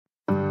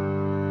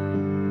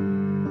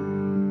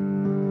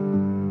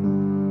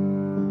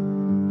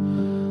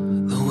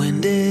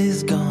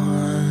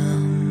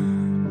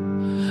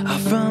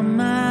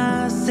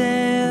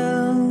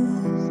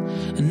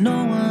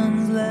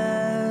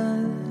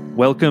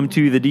Welcome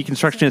to the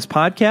Deconstructionist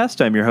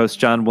Podcast. I'm your host,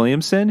 John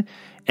Williamson,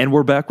 and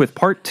we're back with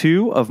part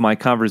 2 of my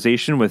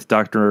conversation with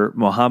Dr.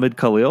 Mohammed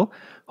Khalil.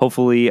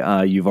 Hopefully,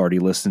 you've already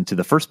listened to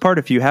the first part.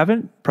 If you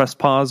haven't, press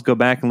pause, go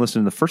back and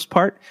listen to the first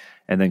part,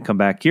 and then come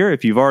back here.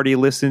 If you've already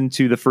listened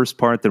to the first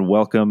part, then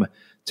welcome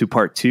to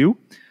part 2.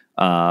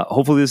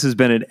 Hopefully, this has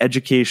been an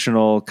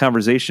educational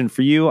conversation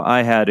for you.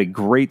 I had a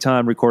great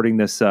time recording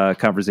this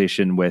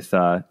conversation with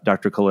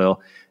Dr.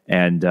 Khalil,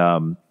 and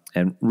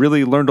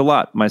really learned a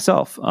lot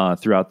myself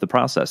throughout the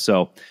process.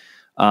 So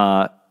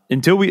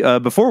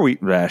before we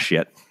rash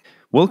yet,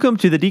 welcome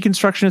to the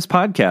Deconstructionist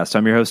Podcast.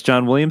 I'm your host,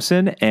 John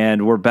Williamson,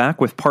 and we're back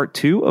with part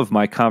 2 of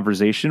my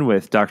conversation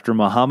with Dr.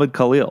 Mohammed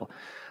Khalil,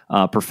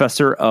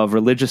 professor of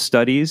religious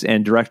studies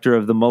and director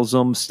of the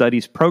Muslim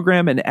Studies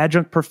program and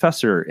adjunct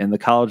professor in the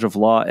College of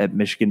Law at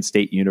Michigan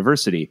State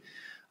University.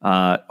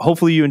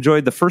 Hopefully you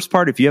enjoyed the first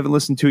part. If you haven't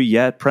listened to it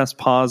yet, press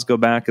pause, go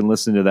back and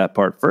listen to that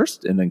part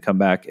first, and then come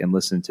back and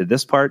listen to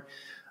this part.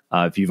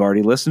 If you've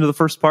already listened to the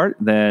first part,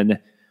 then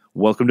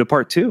welcome to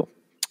part 2.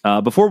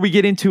 Before we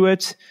get into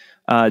it,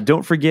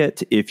 don't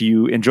forget, if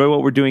you enjoy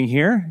what we're doing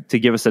here, to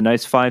give us a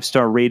nice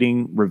 5-star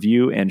rating,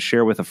 review, and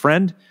share with a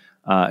friend.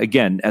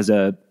 Again, as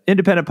a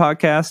independent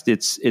podcast,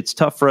 it's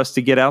tough for us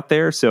to get out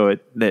there, so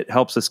that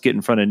helps us get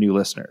in front of new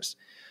listeners.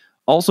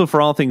 Also, for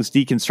all things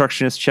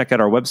Deconstructionist, check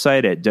out our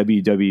website at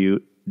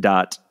www.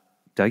 Did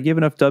I give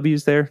enough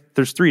W's there?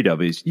 There's 3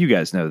 W's. You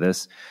guys know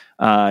this.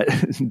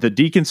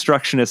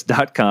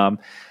 Deconstructionist.com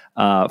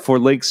for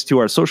links to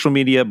our social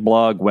media,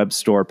 blog, web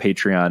store,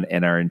 Patreon,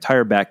 and our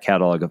entire back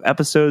catalog of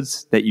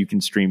episodes that you can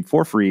stream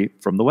for free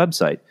from the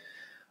website.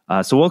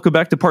 So welcome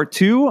back to part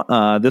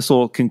 2. This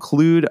will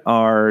conclude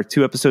our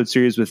 2-episode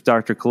series with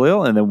Dr.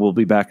 Khalil, and then we'll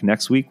be back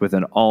next week with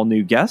an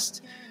all-new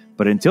guest.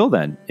 But until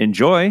then,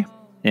 enjoy.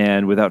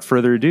 And without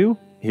further ado,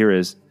 here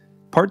is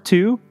part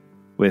 2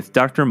 with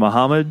Dr.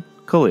 Mohammed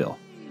Khalil.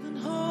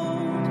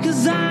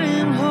 'Cause I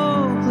am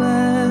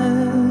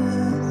hopeless.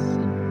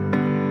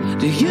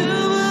 Do you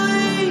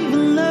believe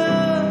in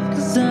love?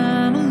 'Cause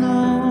I'm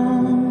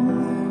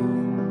alone.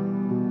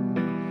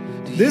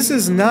 This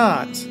is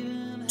not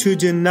to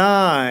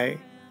deny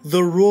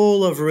the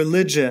role of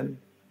religion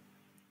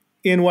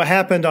in what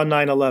happened on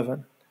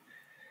 9/11.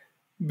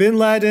 Bin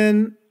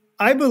Laden,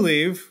 I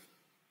believe,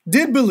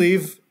 did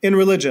believe in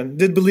religion,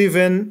 did believe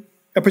in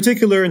a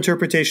particular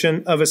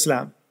interpretation of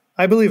Islam.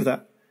 I believe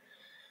that.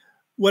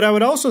 What I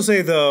would also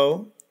say,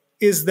 though,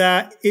 is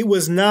that it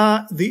was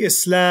not the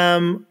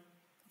Islam,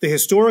 the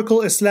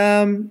historical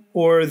Islam,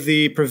 or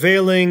the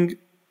prevailing,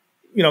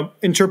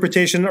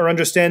 interpretation or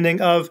understanding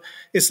of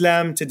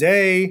Islam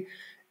today.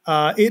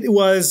 It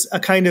was a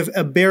kind of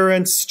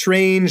aberrant,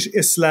 strange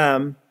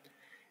Islam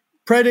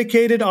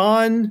predicated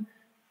on,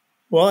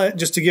 well,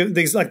 just to give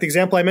the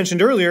example I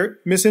mentioned earlier,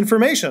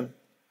 misinformation,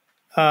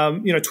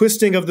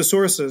 twisting of the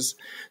sources.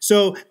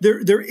 So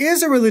there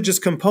is a religious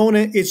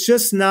component. It's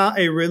just not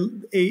a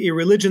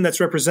religion that's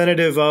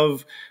representative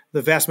of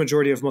the vast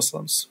majority of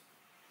Muslims.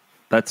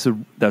 That's a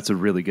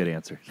really good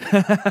answer.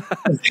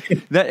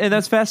 And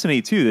that's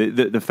fascinating too.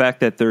 The fact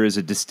that there is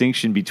a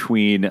distinction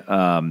between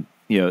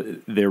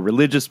their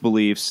religious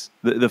beliefs,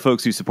 the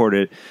folks who support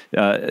it,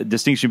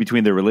 distinction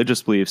between their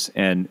religious beliefs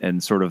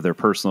and sort of their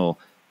personal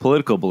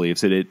political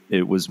beliefs.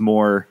 It was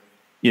more,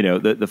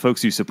 the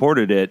folks who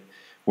supported it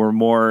were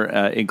more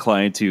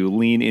inclined to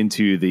lean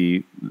into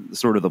the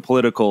sort of the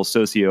political,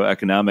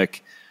 socioeconomic,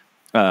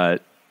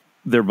 the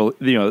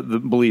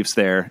beliefs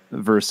there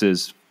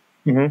versus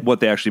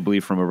what they actually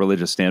believe from a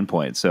religious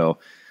standpoint. So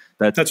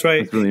that's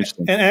right. That's really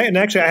interesting. And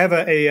actually, I have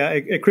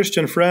a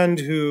Christian friend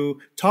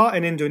who taught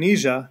in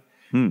Indonesia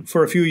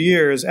for a few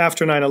years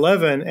after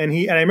 9/11, and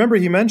I remember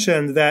he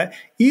mentioned that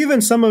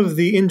even some of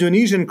the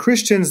Indonesian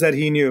Christians that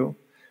he knew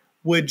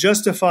would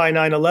justify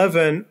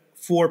 9/11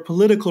 for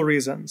political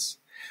reasons.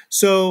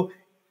 So,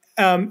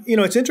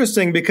 it's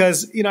interesting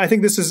because, I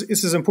think this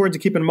is important to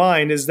keep in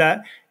mind is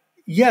that,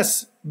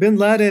 yes, bin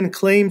Laden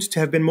claimed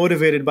to have been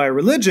motivated by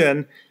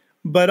religion,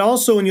 but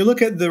also when you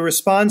look at the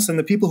response and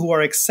the people who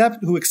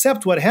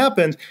accept what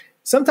happened,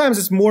 sometimes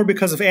it's more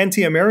because of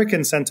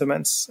anti-American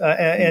sentiments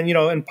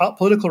and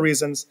political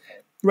reasons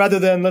rather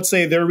than, let's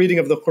say, their reading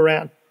of the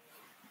Quran.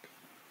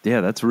 Yeah,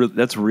 that's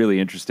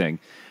really interesting.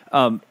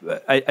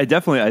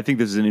 I think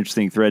this is an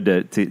interesting thread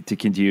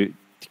to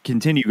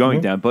continue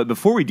going down. But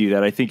before we do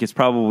that, I think it's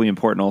probably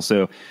important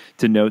also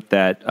to note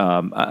that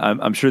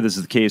I'm sure this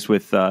is the case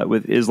with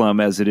Islam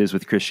as it is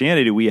with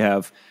Christianity. We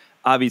have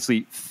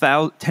obviously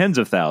tens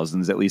of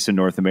thousands, at least in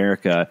North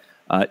America,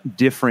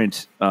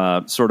 different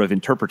sort of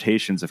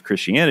interpretations of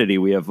Christianity.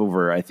 We have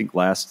over, I think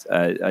last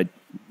I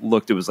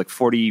looked, it was like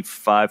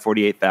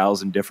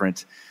 48,000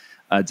 different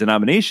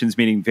denominations,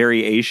 meaning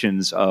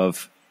variations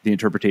of the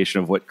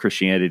interpretation of what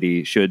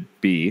Christianity should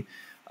be.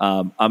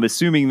 I'm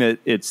assuming that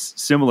it's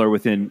similar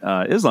within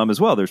Islam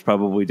as well. There's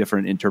probably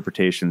different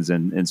interpretations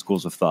and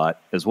schools of thought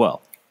as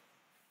well.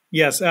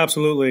 Yes,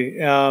 absolutely.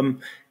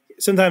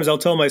 Sometimes I'll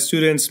tell my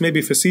students,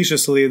 maybe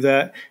facetiously,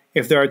 that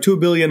if there are 2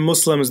 billion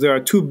Muslims, there are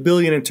 2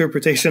 billion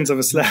interpretations of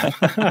Islam.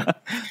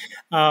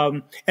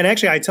 And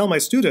actually, I tell my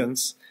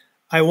students,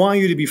 I want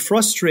you to be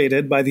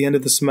frustrated by the end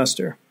of the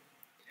semester,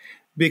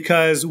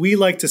 because we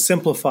like to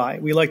simplify.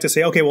 We like to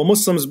say, okay, well,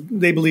 Muslims,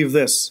 they believe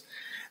this.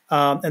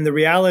 And the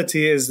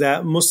reality is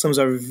that Muslims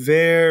are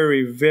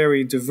very,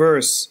 very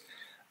diverse,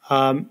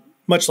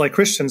 much like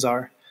Christians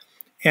are.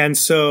 And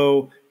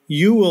so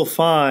you will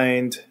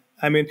find,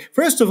 I mean,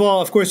 first of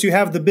all, of course, you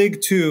have the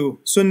big two,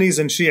 Sunnis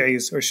and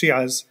Shi'is or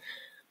Shi'as.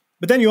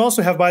 But then you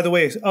also have, by the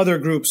way, other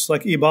groups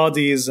like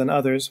Ibadis and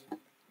others.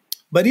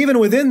 But even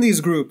within these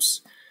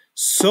groups,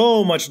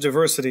 so much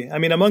diversity. I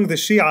mean, among the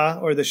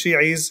Shia or the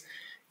Shi'is,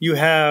 you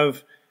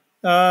have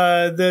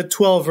the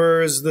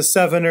Twelvers, the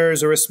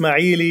Seveners or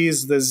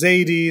Ismailis, the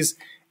Zaydis.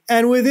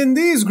 And within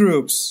these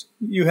groups,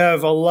 you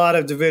have a lot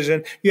of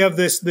division. You have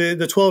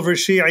the Twelver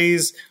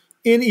Shi'is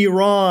in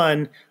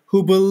Iran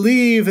who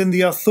believe in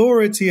the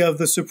authority of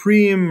the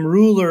supreme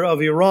ruler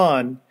of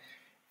Iran,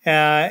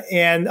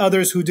 and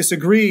others who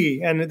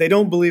disagree and they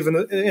don't believe in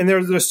and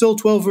they're still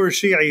Twelver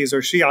Shi'is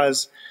or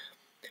Shi'as.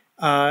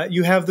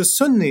 You have the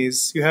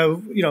Sunnis. You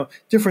have,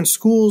 different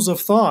schools of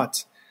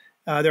thought.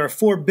 There are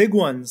four big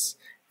ones.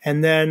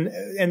 But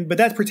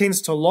that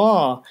pertains to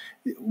law.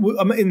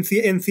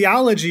 In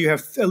theology, you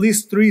have at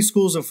least three big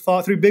schools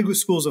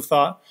of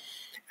thought.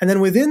 And then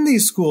within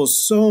these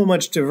schools, so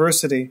much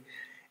diversity.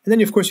 And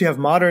then, of course, you have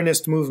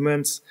modernist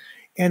movements.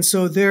 And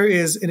so there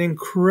is an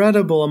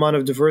incredible amount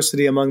of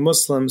diversity among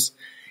Muslims.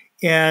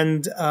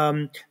 And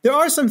there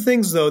are some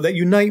things, though, that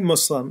unite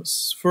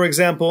Muslims. For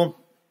example,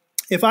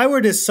 if I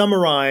were to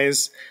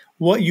summarize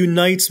what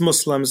unites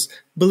Muslims,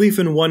 belief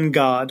in one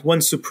God,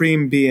 one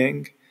supreme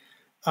being,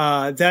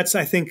 that's,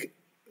 I think,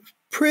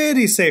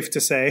 pretty safe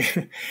to say.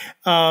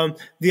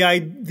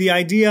 The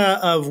idea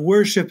of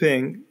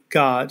worshiping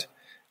God,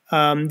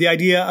 the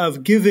idea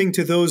of giving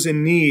to those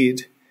in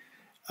need,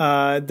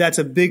 that's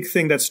a big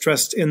thing that's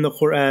stressed in the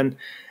Quran,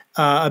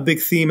 a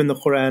big theme in the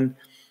Quran.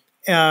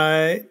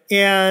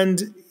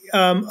 And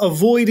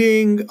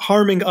avoiding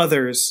harming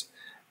others,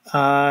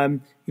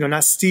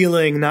 not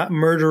stealing, not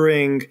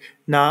murdering,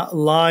 not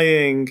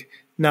lying,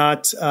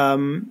 not,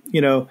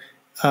 not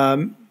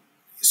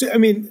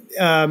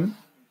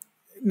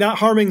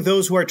harming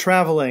those who are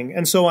traveling,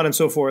 and so on and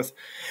so forth.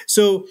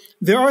 So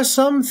there are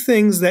some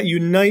things that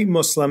unite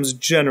Muslims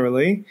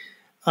generally,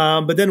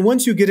 but then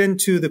once you get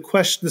into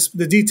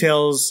the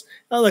details,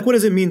 like what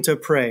does it mean to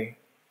pray?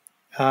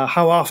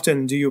 How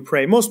often do you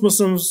pray? Most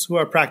Muslims who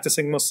are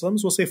practicing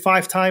Muslims will say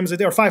 5 times a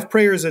day or 5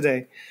 prayers a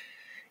day.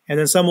 And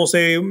then some will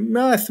say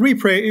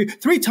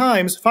 3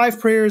 times, 5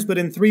 prayers, but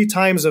in 3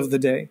 times of the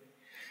day.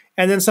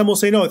 And then some will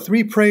say, no,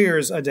 3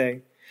 prayers a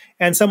day.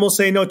 And some will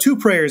say, no, 2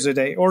 prayers a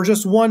day, or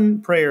just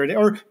 1 prayer a day.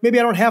 Or maybe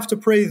I don't have to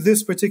pray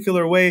this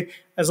particular way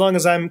as long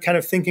as I'm kind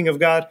of thinking of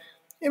God.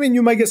 I mean,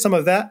 you might get some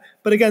of that.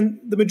 But again,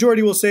 the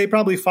majority will say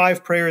probably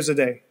 5 prayers a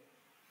day.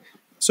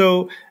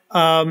 So,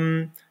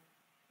 long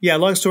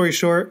story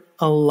short,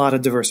 a lot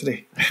of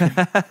diversity.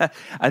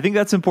 I think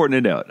that's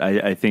important to note.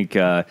 I think,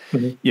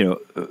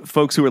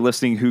 folks who are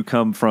listening who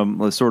come from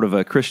a sort of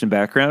a Christian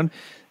background,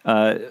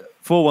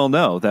 full well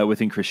know that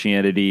within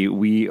Christianity,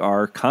 we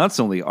are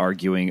constantly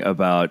arguing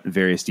about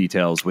various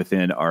details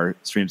within our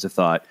streams of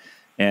thought.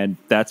 And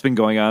that's been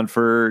going on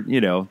for,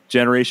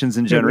 generations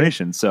and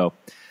generations. So,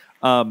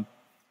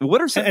 what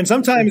are some... and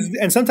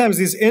sometimes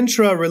these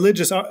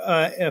intra-religious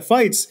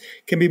fights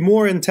can be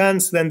more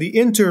intense than the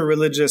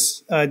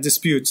inter-religious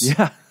disputes.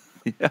 Yeah,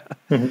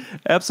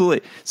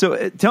 absolutely.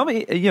 So tell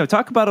me,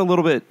 talk about a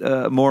little bit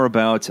more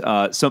about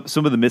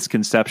some of the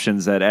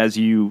misconceptions that as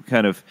you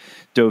kind of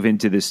dove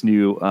into this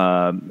new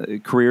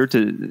career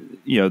to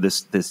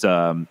this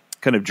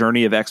kind of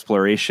journey of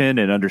exploration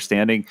and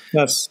understanding.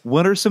 Yes.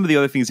 What are some of the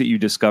other things that you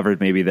discovered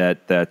maybe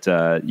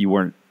that you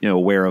weren't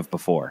aware of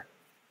before?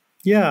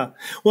 Yeah.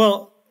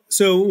 Well,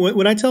 so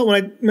when I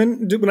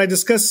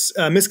discuss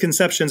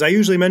misconceptions, I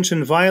usually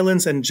mention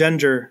violence and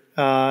gender.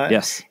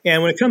 Yes.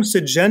 And when it comes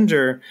to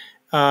gender,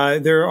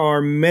 there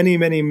are many,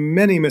 many,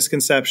 many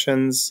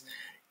misconceptions.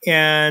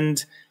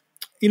 And,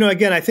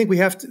 again, I think we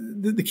have to,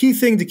 the key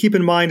thing to keep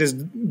in mind is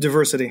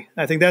diversity.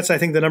 I think that's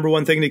the number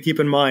one thing to keep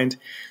in mind.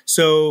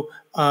 So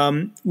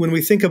when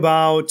we think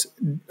about,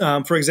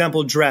 for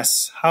example,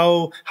 dress,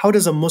 how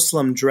does a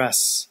Muslim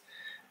dress?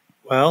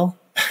 Well,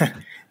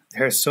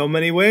 there are so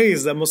many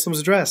ways that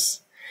Muslims dress.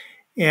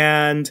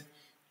 And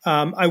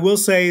I will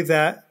say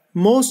that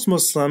most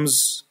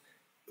Muslims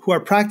who are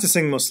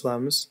practicing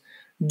Muslims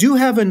do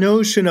have a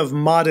notion of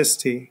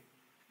modesty,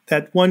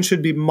 that one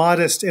should be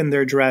modest in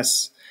their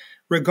dress,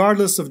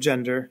 regardless of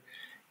gender.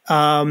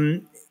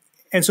 And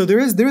so there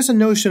is a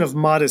notion of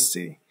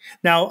modesty.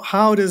 Now,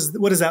 what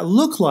does that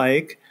look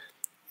like?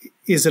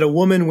 Is it a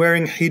woman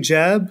wearing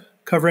hijab,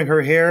 covering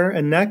her hair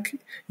and neck,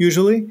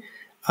 usually?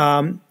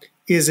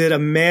 Is it a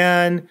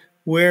man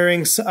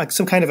wearing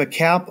some kind of a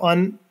cap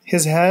on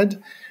his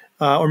head,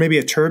 or maybe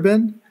a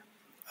turban?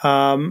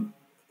 And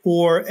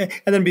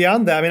then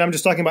beyond that, I mean, I'm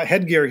just talking about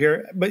headgear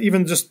here, but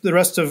even just the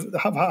rest of,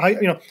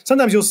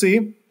 sometimes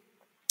you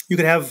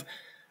could have,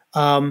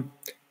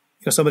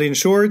 somebody in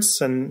shorts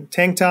and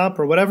tank top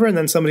or whatever, and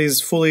then somebody's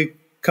fully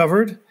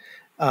covered.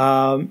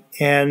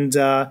 And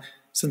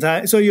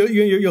sometimes, so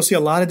you'll see a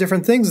lot of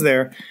different things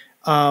there.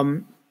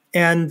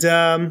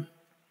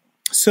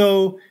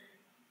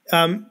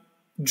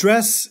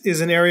 Dress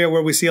is an area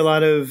where we see a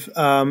lot of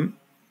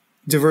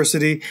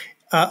diversity.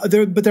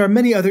 But there are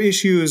many other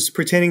issues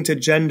pertaining to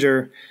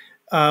gender.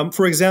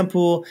 For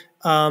example,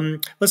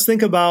 let's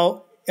think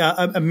about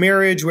a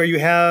marriage where you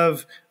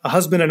have a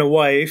husband and a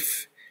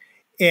wife.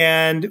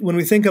 And when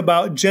we think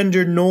about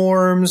gender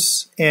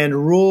norms and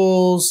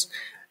rules,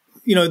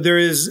 there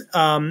is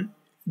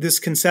this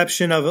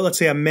conception of, let's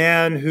say, a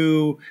man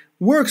who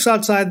works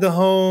outside the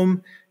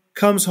home,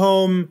 comes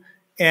home,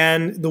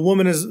 and the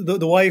woman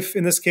the wife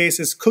in this case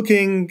is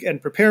cooking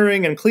and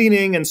preparing and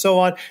cleaning and so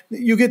on.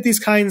 You get these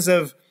kinds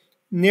of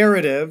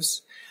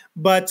narratives.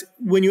 But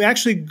when you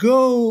actually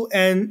go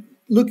and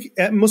look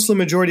at Muslim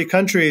majority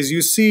countries,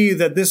 you see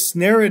that this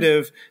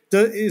narrative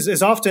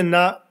is often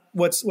not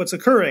what's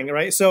occurring,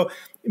 right? So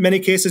in many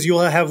cases,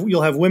 you'll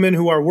have women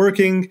who are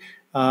working,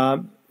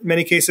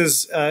 many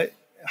cases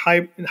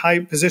high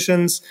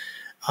positions.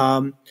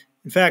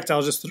 In fact,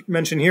 I'll just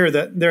mention here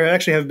that there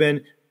actually have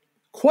been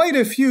quite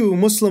a few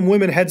Muslim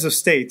women heads of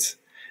state,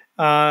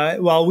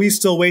 while we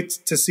still wait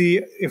to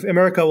see if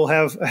America will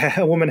have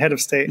a woman head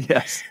of state.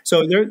 Yes.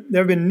 So there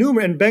have been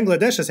numerous, and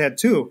Bangladesh has had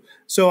two.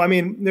 So,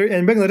 and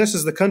Bangladesh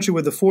is the country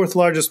with the fourth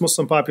largest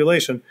Muslim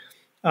population.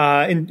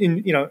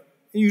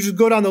 You should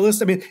go down the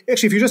list. Actually,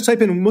 if you just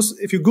type in,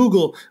 if you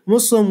Google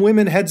Muslim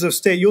women heads of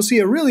state, you'll see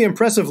a really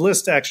impressive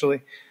list,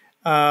 actually.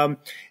 And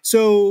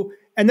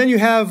then you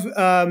have,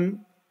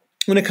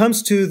 when it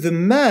comes to the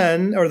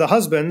men or the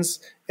husbands,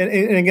 and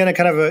again, a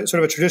kind of a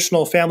sort of a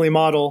traditional family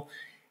model,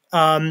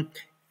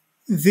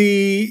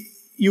 you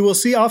will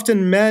see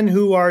often men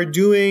who are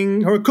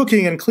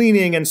cooking and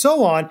cleaning and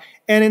so on.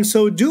 And in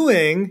so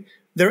doing,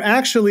 they're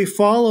actually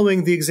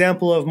following the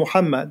example of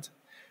Muhammad,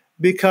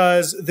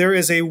 because there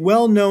is a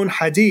well-known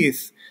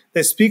hadith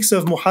that speaks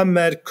of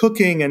Muhammad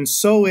cooking and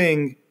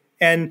sewing.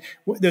 And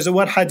there's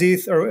one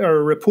hadith or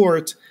a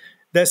report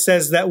that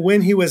says that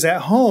when he was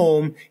at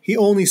home, he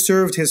only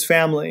served his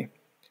family.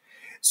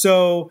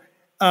 So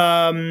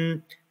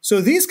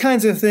these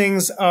kinds of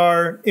things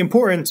are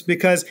important,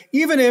 because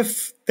even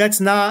if that's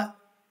not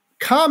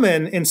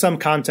common in some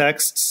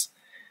contexts,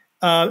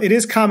 it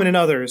is common in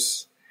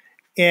others.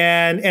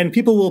 And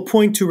people will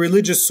point to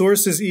religious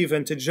sources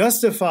even to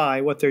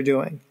justify what they're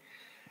doing,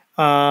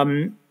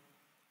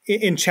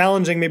 in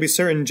challenging maybe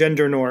certain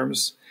gender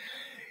norms.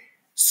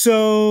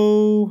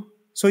 So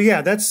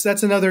yeah, that's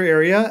another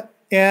area.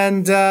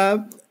 And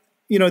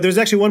there's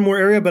actually one more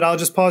area, but I'll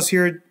just pause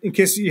here in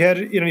case you had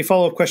any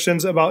follow-up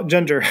questions about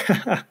gender.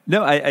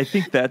 No, I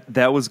think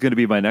that was going to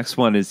be my next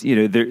one. Is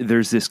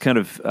there's this kind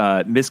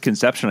of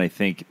misconception, I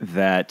think,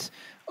 that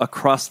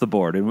across the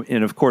board,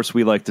 and of course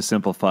we like to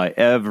simplify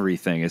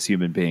everything as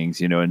human beings,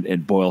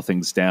 and boil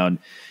things down,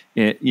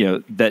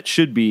 that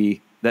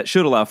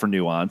should allow for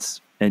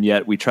nuance, and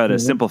yet we try to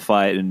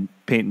simplify it and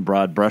paint in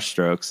broad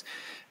brushstrokes.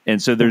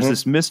 And so there's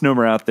this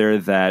misnomer out there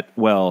that,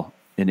 well,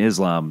 in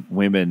Islam,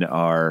 women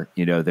are,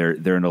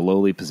 they're in a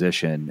lowly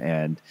position,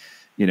 and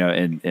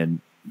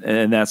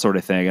that sort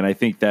of thing. And I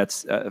think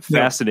that's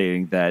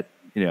fascinating that,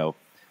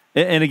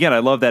 and again, I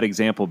love that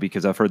example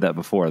because I've heard that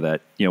before,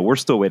 that, we're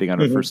still waiting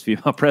on our first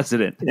female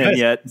president. And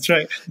yet, that's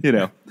right.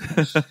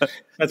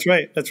 That's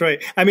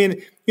right. I want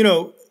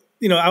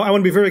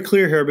to be very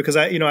clear here, because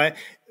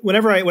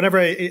whenever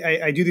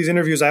I do these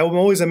interviews, I'm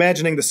always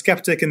imagining the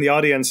skeptic in the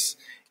audience.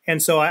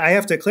 And so I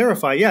have to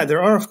clarify,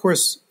 there are, of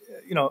course,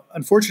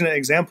 unfortunate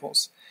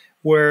examples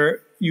where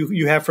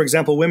you have, for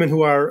example, women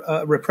who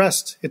are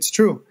repressed. It's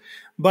true.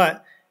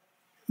 But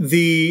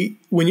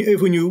when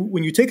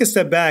you take a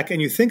step back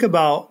and you think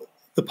about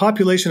the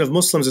population of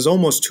Muslims is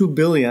almost 2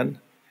 billion,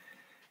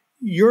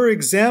 your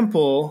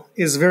example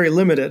is very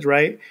limited,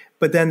 right?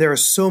 But then there are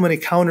so many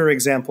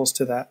counterexamples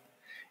to that.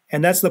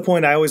 And that's the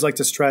point I always like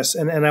to stress.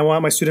 And I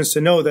want my students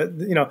to know that,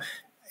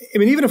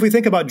 even if we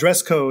think about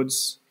dress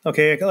codes,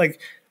 okay,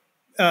 like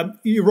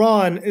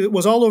Iran, it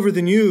was all over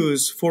the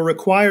news for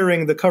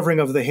requiring the covering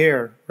of the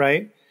hair,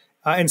 right?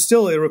 And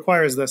still it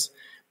requires this.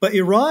 But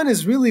Iran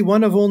is really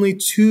one of only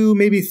 2,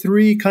 maybe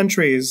 3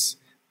 countries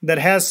that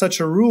has such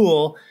a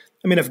rule.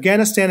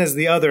 Afghanistan is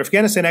the other.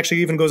 Afghanistan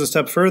actually even goes a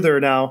step further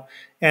now,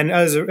 and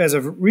as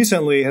of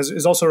recently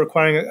is also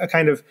requiring a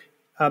kind of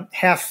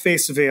half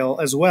face veil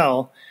as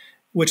well,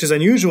 which is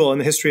unusual in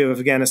the history of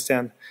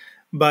Afghanistan.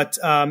 But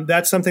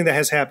that's something that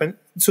has happened.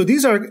 So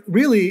these are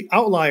really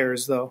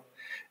outliers, though.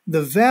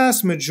 The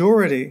vast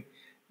majority,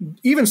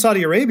 even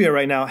Saudi Arabia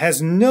right now,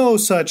 has no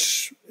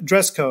such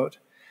dress code.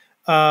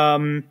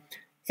 And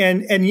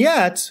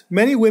yet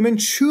many women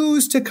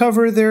choose to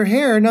cover their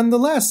hair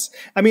nonetheless.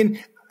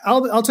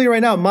 I'll tell you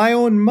right now, my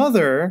own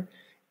mother,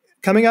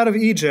 coming out of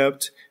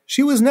Egypt,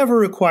 she was never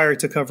required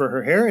to cover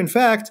her hair. In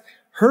fact,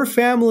 her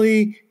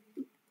family,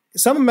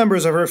 some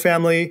members of her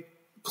family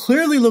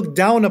clearly looked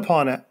down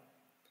upon it.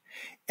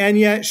 And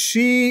yet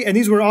and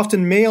these were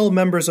often male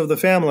members of the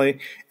family,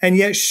 and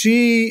yet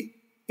she,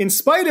 in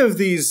spite of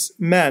these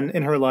men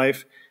in her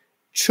life,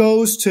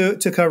 chose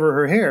to cover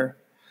her hair.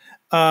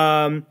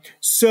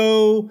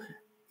 So,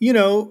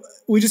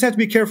 we just have to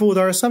be careful with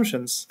our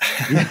assumptions.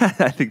 Yeah,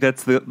 I think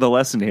that's the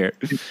lesson here.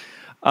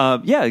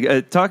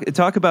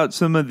 Talk about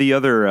some of the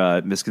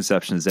other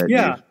misconceptions that.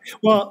 Yeah,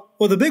 well,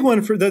 the big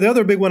one the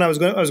other big one I was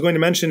going to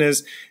mention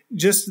is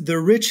just the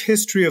rich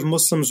history of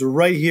Muslims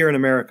right here in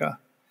America.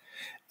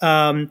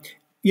 I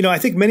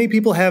think many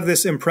people have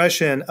this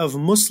impression of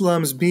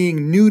Muslims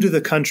being new to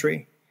the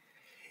country.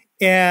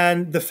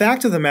 And the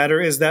fact of the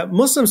matter is that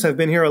Muslims have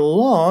been here a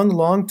long,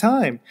 long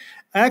time.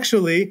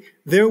 Actually,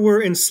 there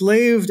were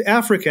enslaved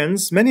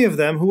Africans, many of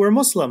them who were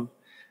Muslim.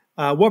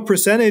 What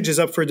percentage is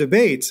up for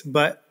debate,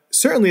 but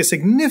certainly a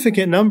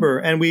significant number.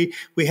 And we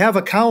have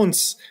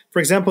accounts. For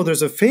example,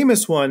 there's a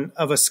famous one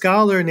of a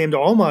scholar named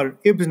Omar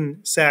ibn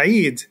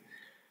Sa'id.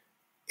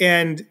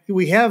 And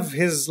we have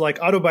his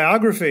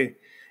autobiography.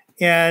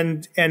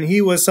 And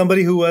he was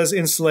somebody who was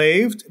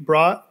enslaved,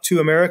 brought to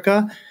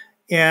America,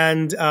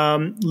 and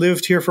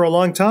lived here for a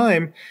long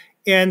time.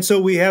 And so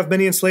we have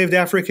many enslaved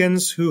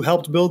Africans who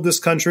helped build this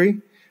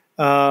country.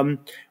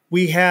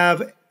 We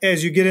have,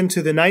 as you get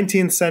into the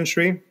 19th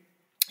century,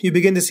 you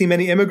begin to see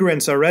many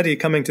immigrants already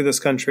coming to this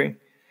country.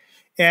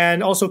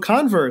 And also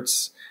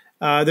converts.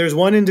 There's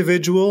one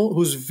individual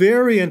who's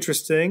very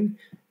interesting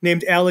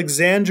named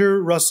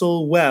Alexander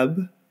Russell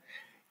Webb.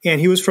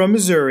 And he was from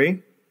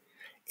Missouri.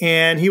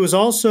 And he was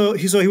also,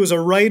 he was a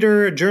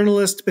writer, a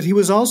journalist, but he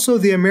was also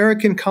the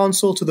American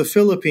consul to the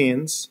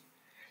Philippines.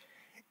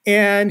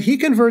 And he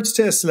converts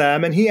to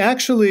Islam, and he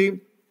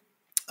actually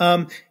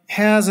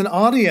has an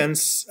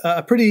audience,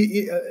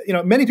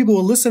 many people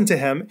will listen to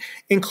him,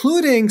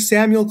 including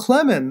Samuel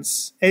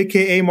Clemens,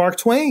 a.k.a. Mark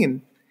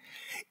Twain.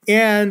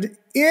 And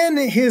in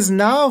his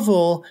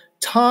novel,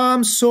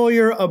 Tom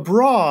Sawyer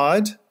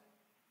Abroad,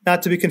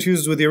 not to be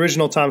confused with the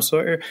original Tom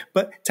Sawyer,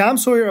 but Tom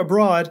Sawyer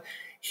Abroad,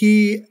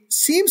 he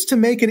seems to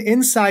make an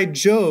inside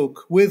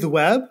joke with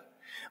Webb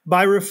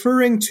by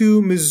referring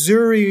to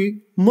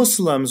Missouri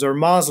Muslims or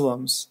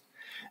Muslims,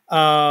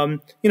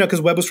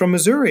 because Webb was from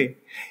Missouri.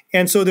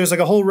 And so there's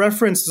a whole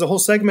reference, there's a whole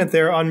segment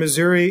there on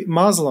Missouri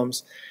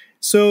Muslims.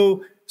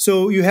 So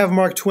you have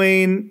Mark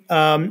Twain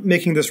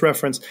making this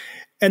reference.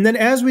 And then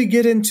as we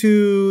get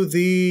into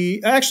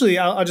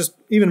I'll just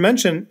even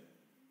mention,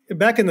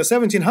 back in the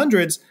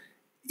 1700s,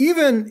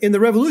 even in the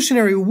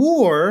Revolutionary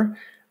War,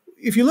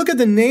 if you look at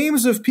the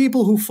names of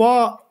people who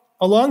fought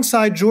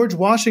alongside George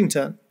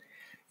Washington,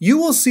 you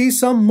will see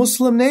some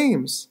Muslim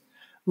names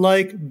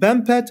like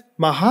Bempet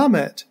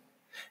Muhammad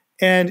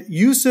and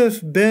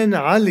Yusuf bin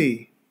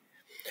Ali.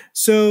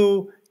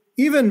 So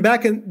even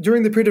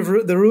during the period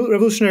of the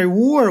Revolutionary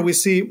War, we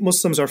see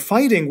Muslims are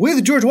fighting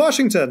with George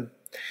Washington.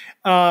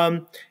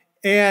 And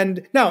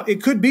now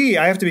it could be,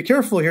 I have to be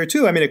careful here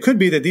too. I mean, it could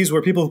be that these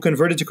were people who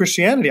converted to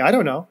Christianity. I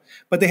don't know,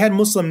 but they had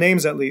Muslim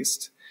names at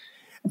least.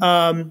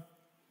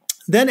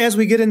 Then as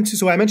we get into,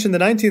 so I mentioned the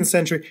 19th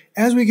century,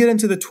 as we get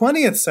into the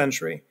 20th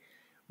century,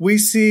 we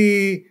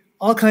see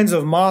all kinds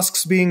of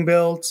mosques being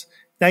built.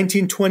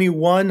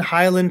 1921,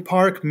 Highland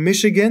Park,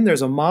 Michigan,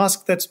 there's a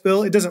mosque that's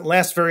built. It doesn't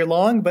last very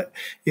long, but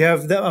you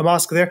have a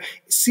mosque there.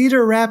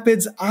 Cedar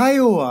Rapids,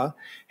 Iowa,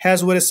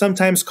 has what is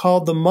sometimes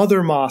called the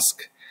Mother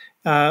Mosque,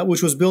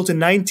 which was built in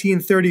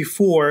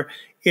 1934.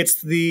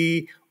 It's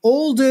the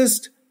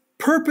oldest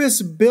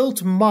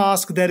purpose-built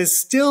mosque that is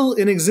still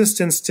in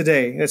existence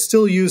today. It's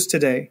still used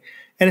today.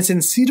 And it's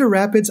in Cedar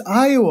Rapids,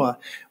 Iowa.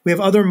 We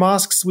have other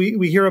mosques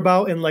we hear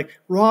about in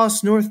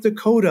Ross, North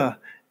Dakota,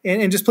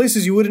 and just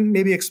places you wouldn't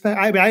maybe expect.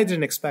 I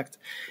didn't expect.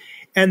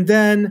 And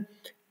then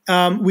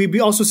we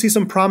also see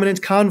some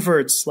prominent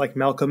converts like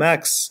Malcolm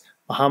X,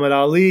 Muhammad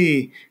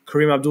Ali,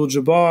 Kareem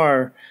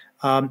Abdul-Jabbar.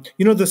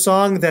 The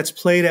song that's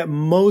played at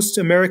most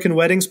American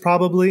weddings,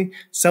 probably,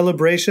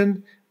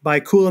 Celebration by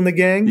Kool and the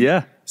Gang?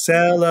 Yeah.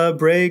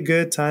 Celebrate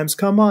good times,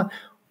 come on.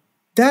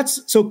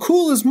 So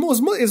Kool is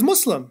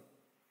Muslim.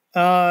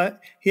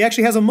 He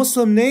actually has a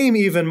Muslim name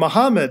even,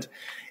 Muhammad.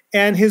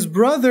 And his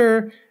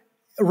brother,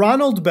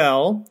 Ronald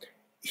Bell,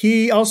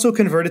 he also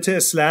converted to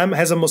Islam,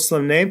 has a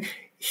Muslim name.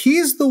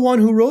 He's the one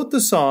who wrote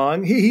the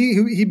song.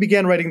 He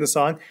began writing the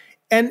song.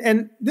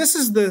 And this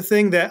is the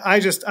thing that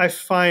I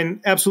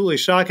find absolutely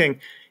shocking.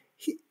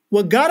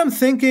 What got him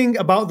thinking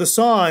about the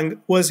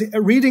song was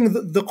reading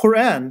the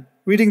Quran,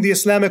 reading the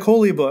Islamic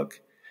holy book.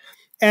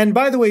 And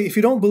by the way, if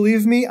you don't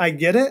believe me, I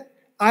get it.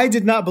 I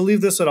did not believe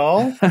this at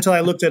all until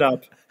I looked it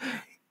up.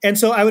 And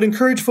so I would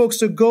encourage folks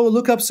to go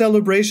look up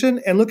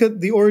Celebration and look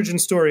at the origin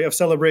story of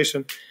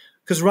Celebration.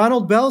 Because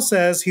Ronald Bell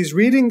says he's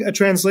reading a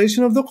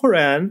translation of the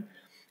Quran,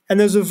 and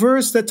there's a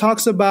verse that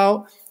talks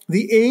about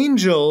the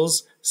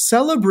angels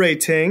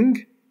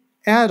celebrating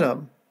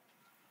Adam.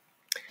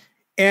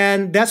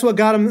 And that's what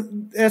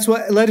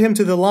led him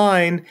to the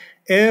line,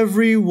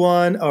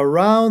 everyone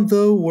around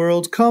the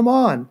world, come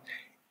on.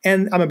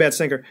 And I'm a bad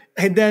singer.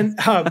 And then,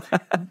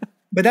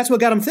 but that's what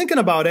got him thinking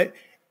about it.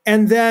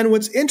 And then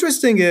what's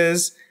interesting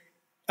is,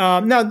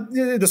 now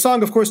the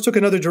song, of course, took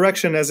another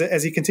direction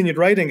as he continued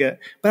writing it.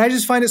 But I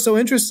just find it so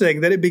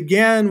interesting that it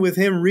began with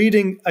him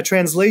reading a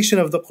translation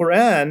of the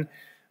Quran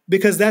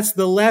because that's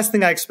the last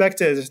thing I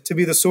expected to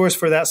be the source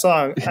for that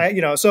song.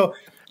 So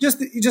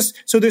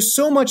so there's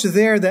so much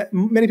there that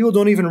many people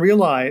don't even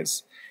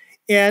realize.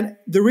 And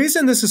the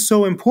reason this is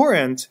so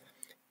important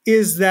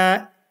is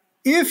that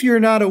if you're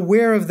not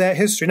aware of that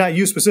history, not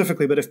you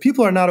specifically, but if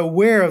people are not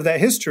aware of that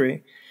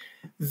history,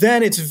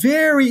 then it's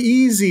very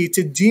easy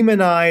to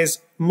demonize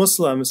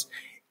Muslims.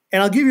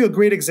 And I'll give you a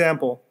great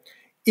example.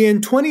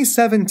 In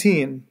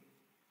 2017,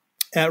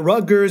 at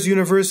Rutgers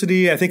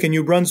University, I think in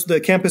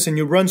the campus in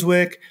New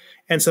Brunswick,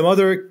 and some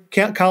other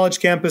college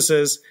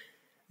campuses,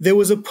 there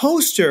was a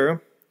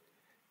poster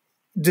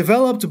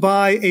developed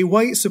by a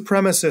white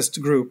supremacist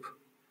group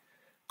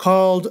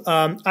called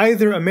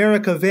either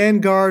America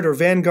Vanguard or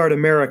Vanguard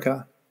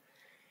America.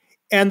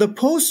 And the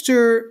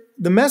poster,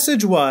 the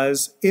message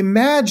was,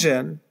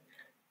 imagine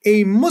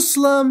a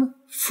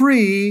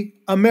Muslim-free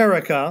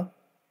America,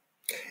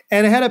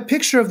 and it had a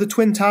picture of the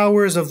Twin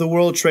Towers of the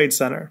World Trade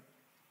Center.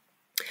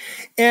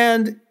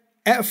 And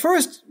at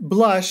first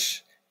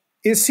blush,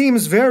 it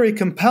seems very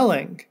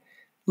compelling.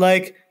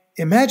 Like,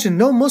 imagine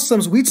no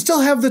Muslims, we'd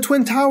still have the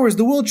Twin Towers,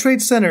 the World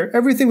Trade Center,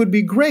 everything would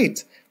be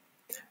great.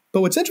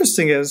 But what's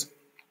interesting is,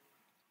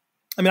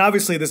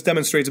 obviously this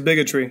demonstrates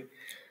bigotry,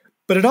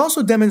 but it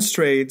also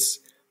demonstrates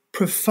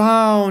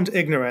profound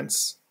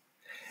ignorance.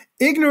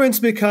 Ignorance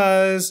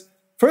because,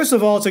 first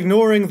of all, it's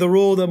ignoring the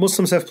role that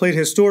Muslims have played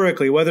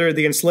historically, whether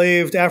the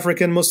enslaved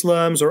African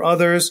Muslims or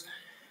others.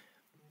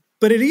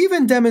 But it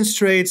even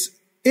demonstrates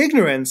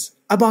ignorance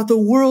about the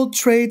World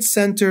Trade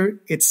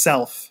Center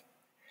itself.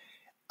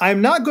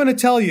 I'm not going to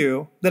tell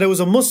you that it was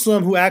a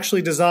Muslim who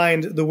actually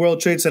designed the World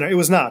Trade Center. It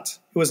was not.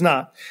 It was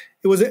not.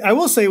 I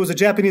will say it was a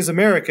Japanese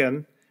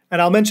American,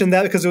 and I'll mention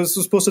that because it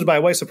was posted by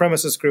a white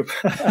supremacist group.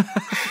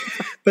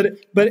 but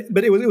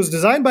it was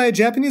designed by a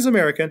Japanese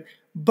American.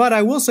 But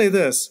I will say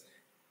this.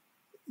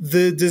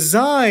 The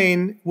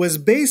design was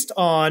based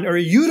on or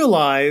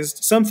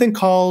utilized something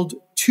called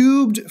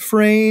tubed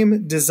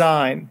frame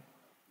design.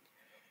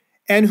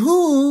 And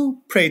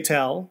who, pray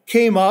tell,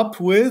 came up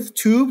with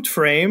tubed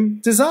frame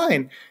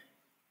design?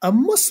 A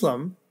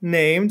Muslim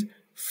named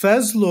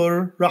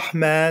Fazlur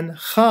Rahman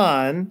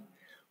Khan,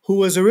 who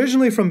was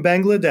originally from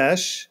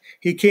Bangladesh.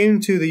 He came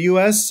to the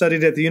U.S.,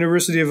 studied at the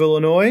University of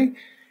Illinois,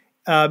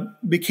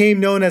 became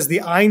known as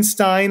the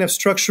Einstein of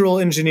structural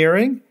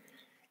engineering.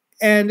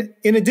 And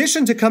in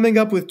addition to coming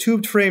up with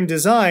tubed frame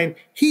design,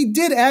 he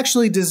did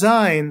actually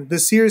design the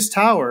Sears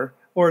Tower,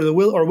 or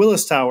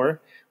Willis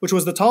Tower, which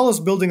was the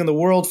tallest building in the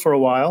world for a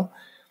while,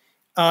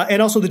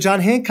 and also the John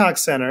Hancock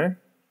Center.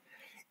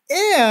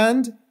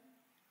 And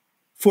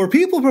for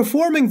people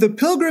performing the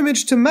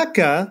pilgrimage to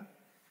Mecca,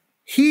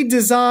 he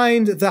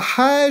designed the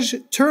Hajj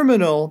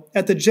terminal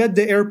at the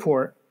Jeddah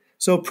airport.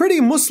 So pretty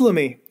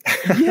Muslim-y.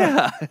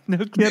 Yeah,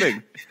 no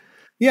kidding.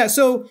 Yeah,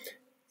 so,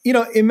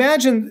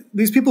 imagine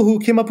these people who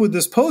came up with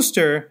this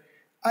poster.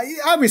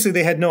 Obviously,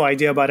 they had no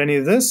idea about any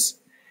of this.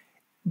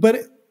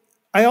 But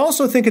I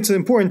also think it's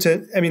important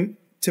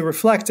to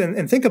reflect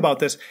and think about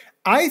this.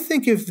 I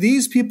think if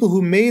these people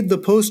who made the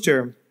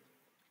poster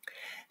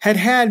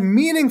had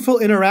meaningful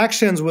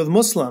interactions with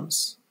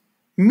Muslims,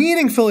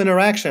 meaningful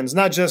interactions,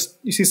 not just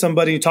you see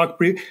somebody, you talk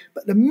brief,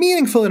 but a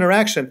meaningful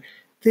interaction,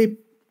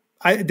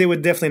 they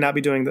would definitely not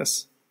be doing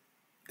this.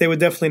 They would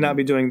definitely not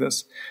be doing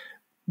this.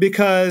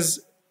 Because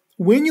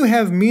when you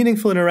have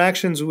meaningful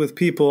interactions with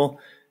people,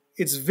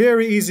 it's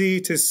very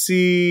easy to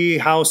see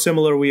how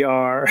similar we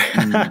are.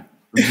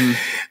 Mm-hmm.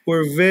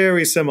 We're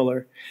very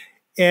similar.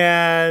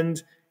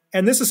 And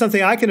this is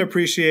something I can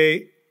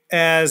appreciate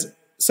as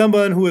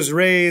someone who was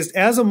raised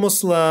as a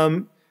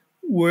Muslim,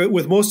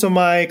 with most of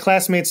my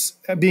classmates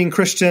being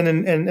Christian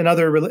and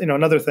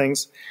other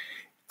things.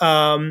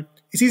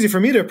 It's easy for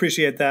me to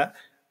appreciate that,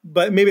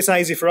 but maybe it's not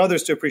easy for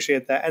others to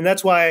appreciate that. And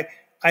that's why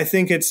I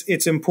think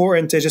it's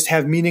important to just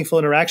have meaningful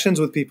interactions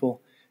with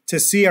people, to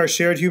see our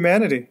shared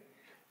humanity,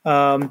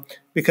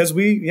 because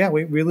we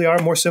really are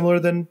more similar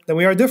than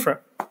we are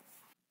different.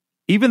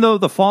 Even though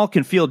the fall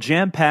can feel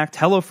jam-packed,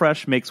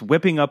 HelloFresh makes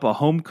whipping up a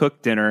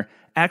home-cooked dinner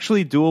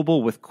actually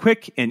doable with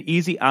quick and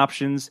easy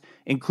options,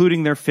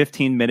 including their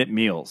 15-minute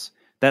meals.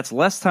 That's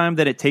less time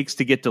than it takes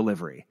to get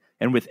delivery.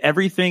 And with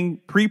everything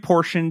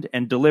pre-portioned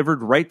and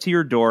delivered right to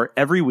your door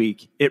every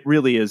week, it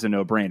really is a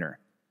no-brainer.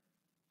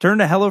 Turn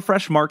to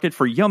HelloFresh Market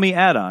for yummy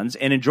add-ons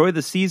and enjoy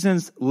the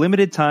season's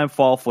limited-time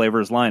fall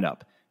flavors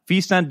lineup.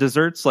 Feast on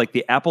desserts like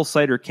the apple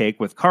cider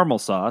cake with caramel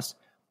sauce,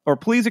 or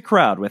please a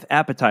crowd with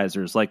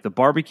appetizers like the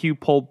barbecue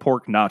pulled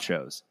pork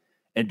nachos.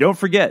 And don't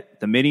forget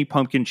the mini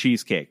pumpkin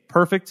cheesecake,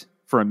 perfect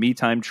for a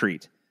me-time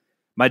treat.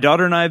 My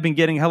daughter and I have been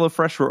getting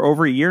HelloFresh for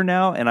over a year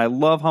now, and I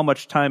love how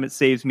much time it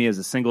saves me as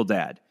a single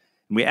dad.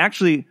 And we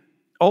actually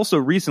also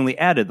recently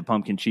added the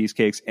pumpkin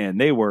cheesecakes, and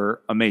they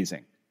were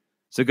amazing.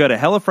 So go to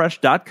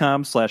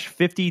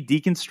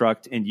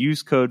HelloFresh.com/50deconstruct and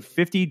use code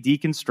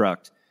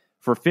 50deconstruct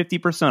for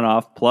 50%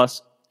 off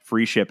plus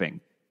free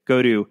shipping.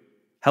 Go to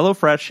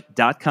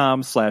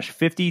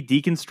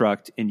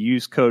HelloFresh.com/50deconstruct and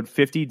use code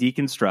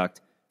 50deconstruct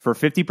for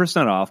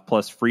 50% off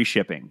plus free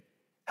shipping.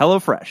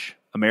 HelloFresh,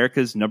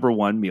 America's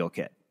 #1 meal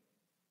kit.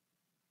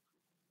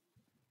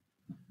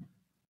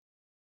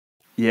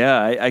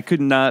 Yeah, I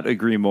could not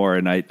agree more.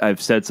 And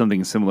I've said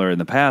something similar in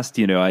the past.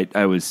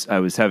 I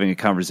was having a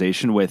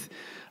conversation with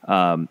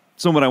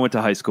someone I went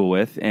to high school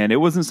with, and it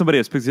wasn't somebody I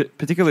was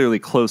particularly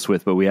close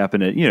with, but we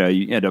happened to,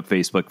 you end up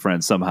Facebook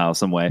friends somehow,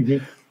 some way.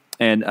 Mm-hmm.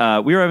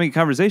 And we were having a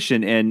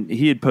conversation, and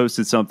he had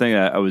posted something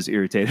I was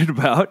irritated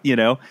about,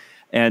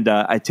 and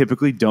I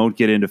typically don't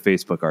get into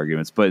Facebook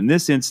arguments. But in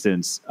this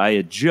instance, I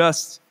had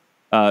just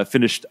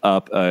finished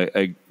up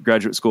a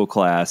graduate school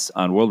class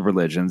on world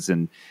religions,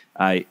 and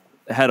I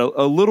had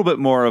a little bit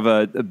more of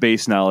a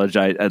base knowledge,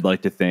 I'd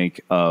like to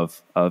think,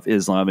 of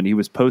Islam, and he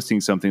was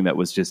posting something that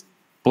was just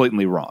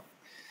blatantly wrong.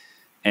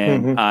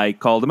 And mm-hmm. I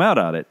called him out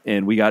on it,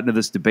 and we got into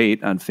this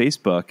debate on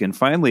Facebook, and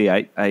finally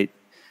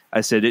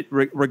I said,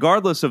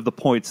 regardless of the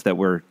points that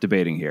we're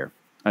debating here,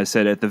 I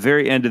said, at the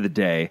very end of the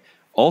day,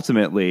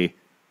 ultimately,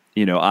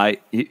 he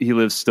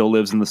still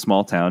lives in the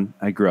small town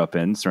I grew up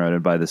in,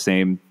 surrounded by the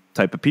same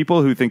type of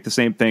people who think the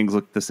same things,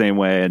 look the same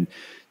way, and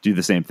do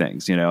the same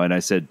things, and I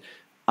said,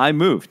 I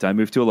moved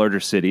to a larger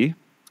city.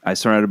 I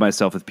surrounded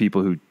myself with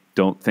people who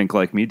don't think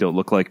like me, don't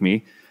look like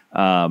me.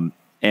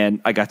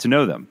 And I got to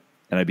know them,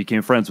 and I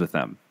became friends with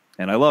them,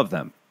 and I love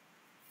them.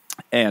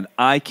 And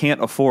I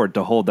can't afford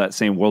to hold that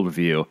same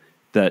worldview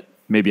that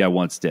maybe I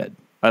once did.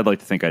 I'd like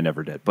to think I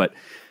never did. But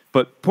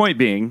point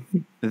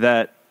being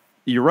that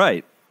you're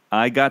right.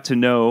 I got to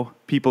know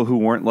people who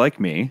weren't like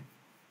me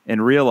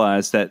and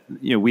realized that,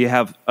 we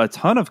have a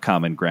ton of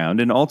common ground.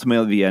 And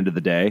ultimately, at the end of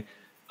the day,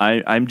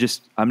 I'm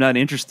not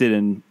interested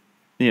in,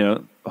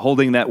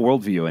 holding that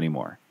worldview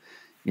anymore.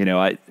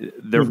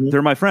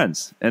 They're my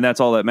friends, and that's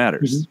all that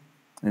matters.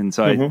 Mm-hmm. And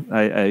so mm-hmm.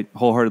 I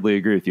wholeheartedly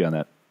agree with you on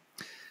that.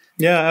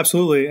 Yeah,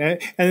 absolutely.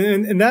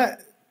 And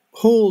that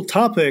whole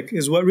topic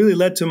is what really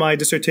led to my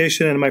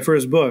dissertation and my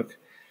first book.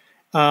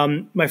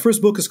 My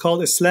first book is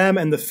called Islam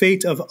and the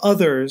Fate of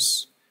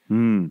Others.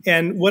 Mm.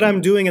 And what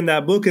I'm doing in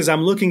that book is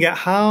I'm looking at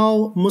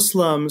how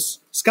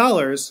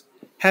scholars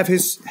have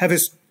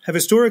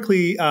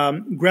historically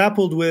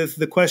grappled with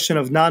the question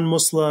of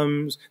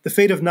non-Muslims, the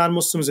fate of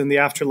non-Muslims in the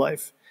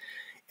afterlife.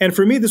 And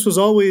for me, this was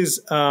always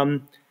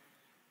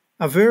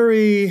a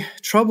very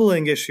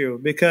troubling issue,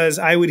 because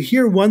I would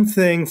hear one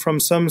thing from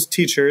some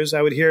teachers.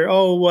 I would hear,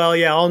 oh, well,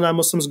 yeah, all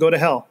non-Muslims go to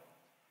hell.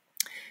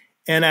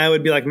 And I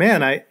would be like,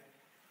 man, I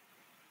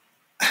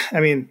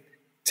mean,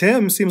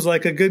 Tim seems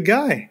like a good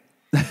guy.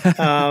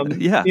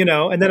 Yeah.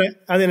 And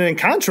then in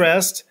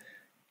contrast,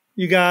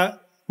 you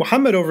got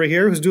Muhammad over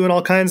here who's doing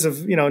all kinds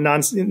of,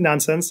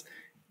 nonsense.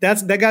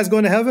 That guy's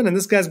going to heaven and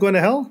this guy's going to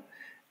hell.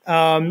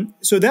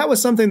 So that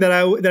was something that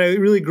I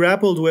really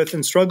grappled with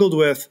and struggled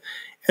with.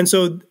 And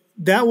so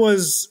that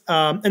was,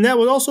 and that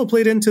was also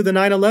played into the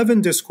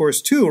 9/11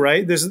 discourse too,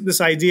 right? There's this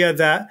idea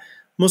that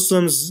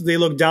Muslims, they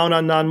look down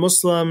on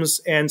non-Muslims.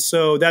 And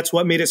so that's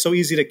what made it so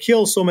easy to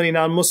kill so many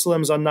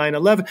non-Muslims on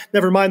 9/11.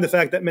 Never mind the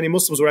fact that many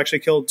Muslims were actually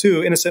killed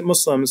too, innocent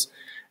Muslims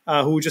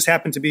who just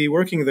happened to be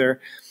working there.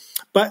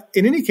 But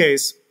in any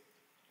case,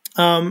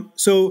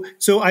 so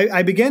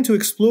I began to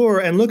explore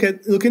and look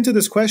into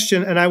this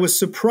question, and I was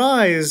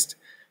surprised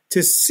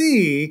to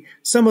see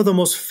some of the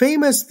most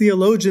famous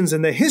theologians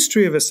in the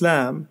history of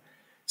Islam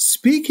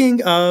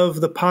speaking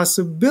of the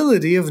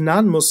possibility of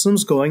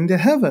non-Muslims going to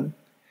heaven.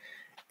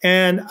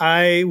 And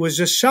I was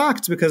just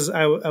shocked, because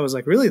I was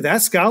like, really,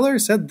 that scholar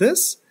said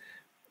this?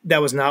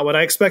 That was not what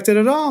I expected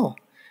at all.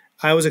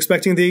 I was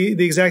expecting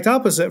the exact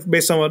opposite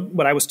based on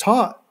what I was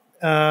taught.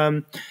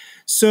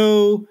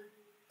 So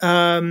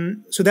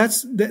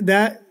that's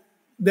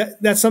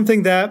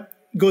something that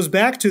goes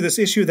back to this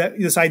issue,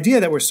 this idea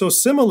that we're so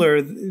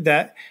similar,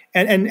 that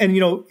and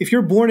if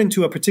you're born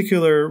into a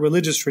particular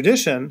religious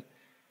tradition,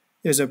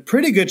 there's a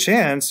pretty good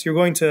chance you're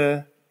going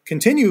to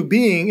continue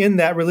being in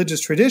that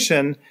religious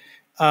tradition.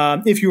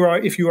 If you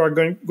are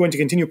going to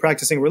continue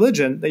practicing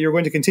religion, that you're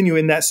going to continue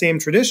in that same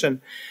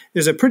tradition.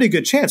 There's a pretty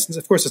good chance.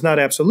 Of course, it's not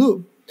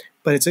absolute,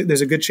 but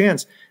there's a good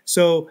chance.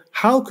 So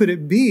how could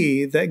it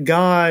be that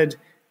God,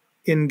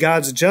 in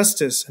God's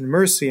justice and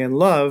mercy and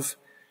love,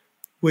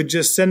 would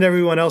just send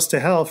everyone else to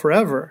hell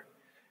forever?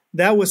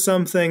 That was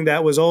something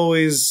that was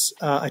always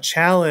a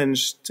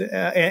challenge,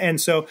 and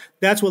so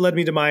that's what led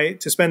me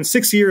to spend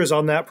 6 years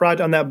on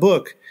that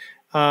book,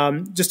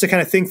 just to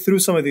kind of think through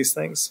some of these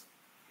things.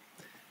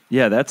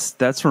 Yeah,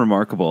 that's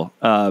remarkable,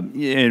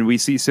 and we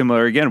see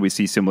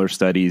similar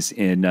studies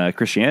in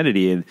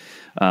Christianity, and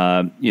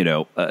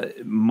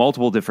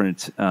multiple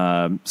different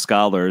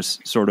scholars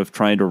sort of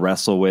trying to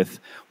wrestle with,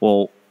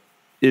 well,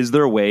 is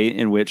there a way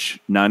in which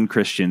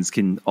non-Christians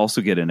can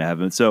also get into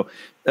heaven? So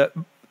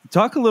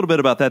talk a little bit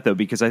about that, though,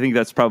 because I think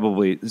that's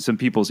probably some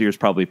people's ears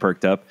probably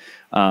perked up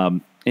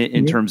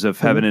in terms of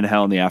heaven and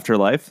hell in the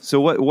afterlife. So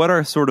what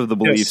are sort of the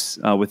beliefs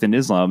within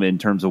Islam in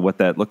terms of what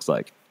that looks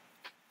like?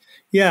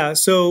 Yeah,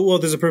 so,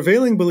 there's a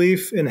prevailing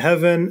belief in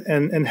heaven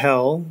and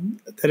hell.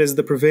 That is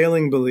the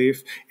prevailing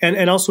belief.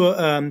 And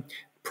also,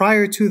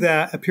 prior to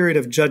that, a period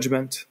of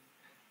judgment,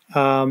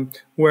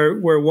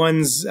 where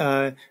one's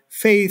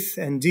faith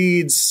and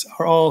deeds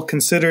are all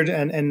considered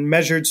and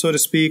measured, so to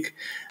speak.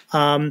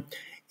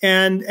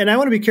 And I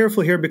want to be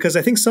careful here because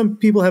I think some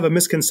people have a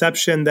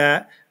misconception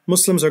that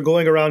Muslims are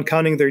going around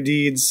counting their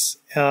deeds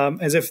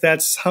as if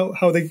that's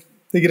how they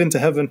get into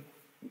heaven.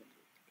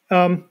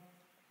 And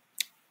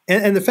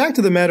the fact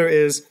of the matter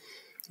is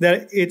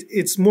that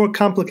it's more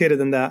complicated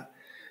than that.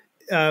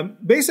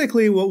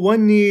 Basically, what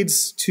one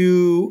needs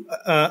to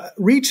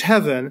reach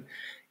heaven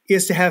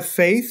is to have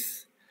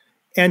faith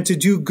and to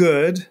do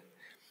good.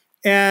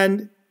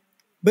 But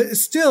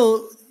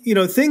still,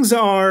 things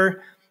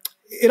are...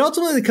 It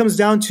ultimately comes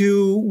down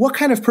to what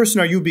kind of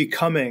person are you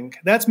becoming?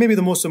 That's maybe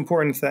the most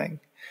important thing.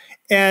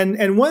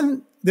 And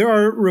when there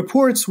are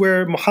reports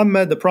where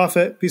Muhammad, the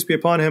Prophet, peace be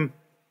upon him,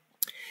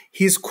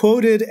 he's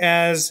quoted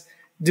as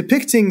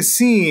depicting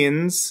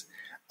scenes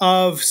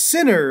of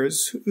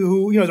sinners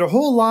who, their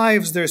whole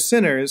lives they're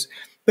sinners,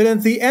 but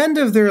at the end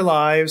of their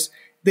lives,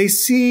 they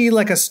see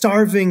like a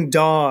starving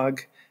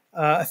dog,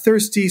 a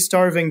thirsty,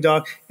 starving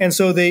dog. And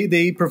so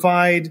they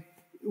provide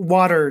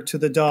water to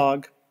the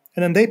dog,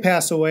 and then they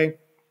pass away.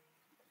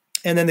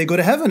 And then they go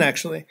to heaven,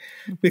 actually,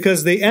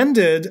 because they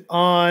ended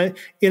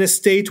in a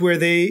state where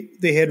they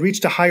had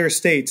reached a higher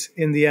state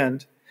in the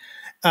end.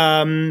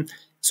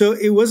 So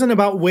it wasn't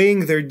about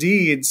weighing their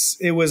deeds.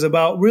 It was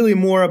really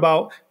more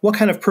about what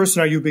kind of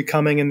person are you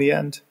becoming in the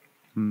end.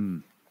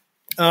 And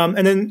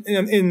then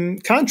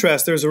in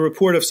contrast, there's a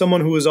report of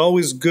someone who was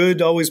always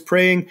good, always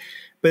praying,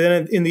 but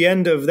then in the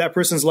end of that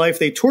person's life,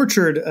 they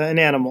tortured an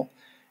animal.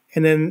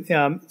 And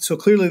then, so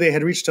clearly they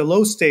had reached a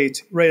low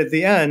state right at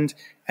the end,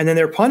 and then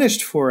they're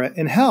punished for it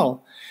in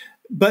hell.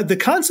 But the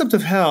concept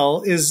of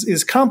hell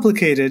is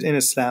complicated in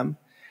Islam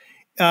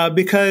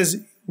because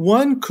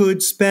one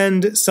could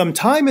spend some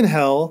time in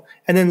hell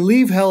and then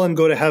leave hell and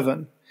go to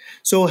heaven.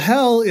 So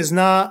hell is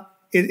not,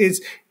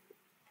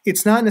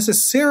 it's not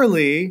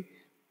necessarily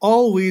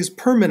always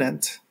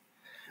permanent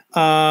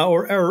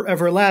or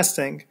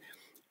everlasting.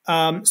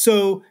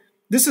 So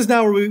this is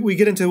now where we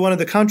get into one of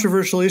the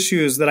controversial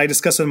issues that I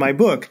discuss in my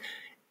book.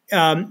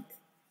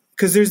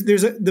 Because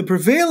there's the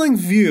prevailing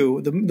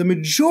view, the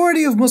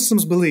majority of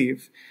Muslims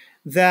believe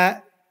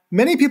that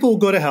many people will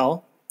go to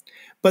hell,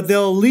 but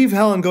they'll leave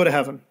hell and go to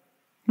heaven.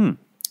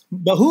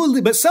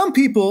 But some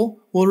people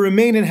will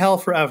remain in hell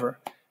forever.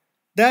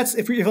 That's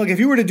if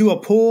you were to do a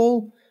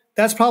poll,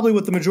 that's probably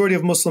what the majority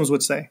of Muslims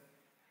would say.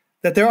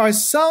 That there are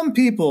some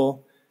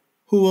people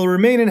who will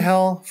remain in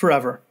hell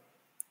forever,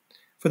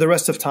 for the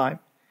rest of time.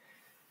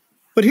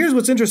 But here's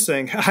what's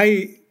interesting.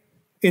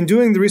 In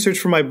doing the research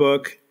for my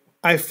book,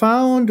 I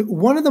found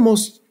one of the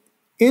most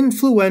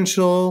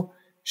influential,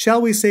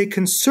 shall we say,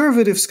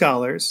 conservative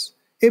scholars,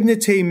 Ibn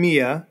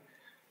Taymiyyah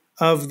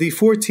of the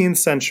 14th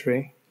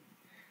century,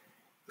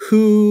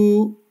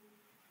 who,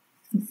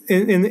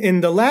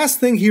 in the last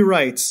thing he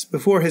writes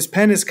before his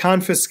pen is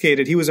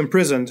confiscated, he was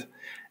imprisoned.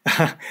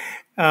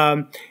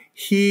 The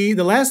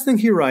last thing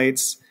he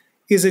writes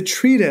is a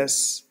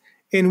treatise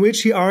in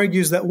which he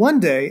argues that one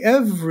day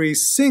every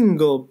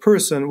single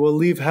person will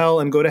leave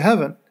hell and go to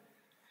heaven.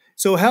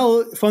 So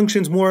hell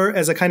functions more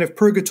as a kind of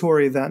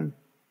purgatory then.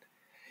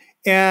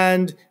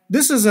 And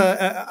this is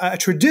a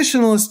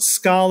traditionalist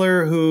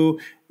scholar who,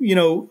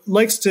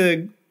 likes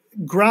to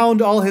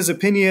ground all his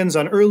opinions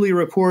on early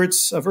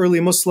reports of early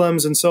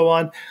Muslims and so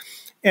on.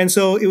 And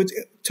so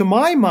to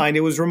my mind,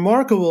 it was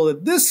remarkable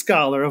that this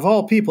scholar of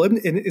all people,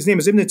 his name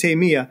is Ibn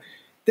Taymiyyah,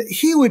 that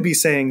he would be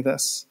saying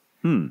this.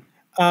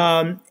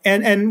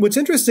 And what's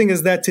interesting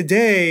is that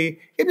today,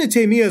 Ibn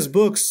Taymiyyah's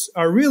books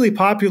are really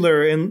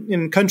popular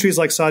in countries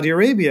like Saudi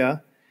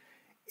Arabia.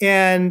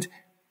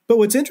 But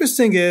what's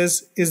interesting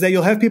is that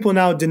you'll have people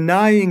now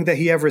denying that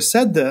he ever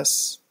said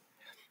this.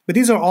 But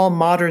these are all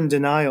modern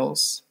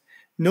denials.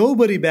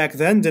 Nobody back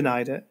then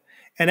denied it.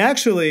 And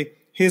actually,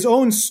 his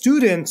own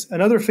student,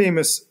 another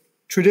famous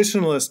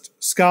traditionalist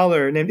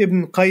scholar named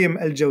Ibn Qayyim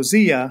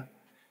al-Jawziyah,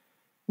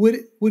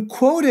 would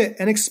quote it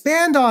and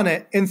expand on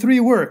it in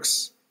 3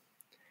 works.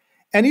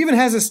 And even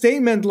has a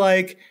statement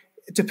like,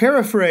 to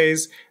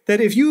paraphrase, that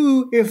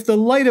if the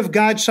light of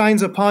God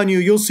shines upon you,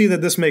 you'll see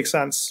that this makes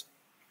sense.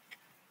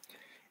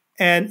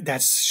 And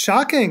that's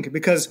shocking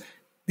because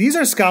these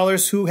are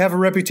scholars who have a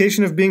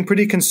reputation of being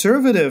pretty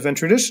conservative and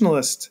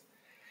traditionalist.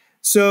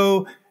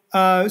 So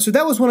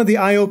that was one of the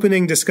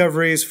eye-opening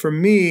discoveries for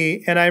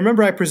me. And I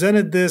remember I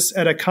presented this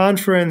at a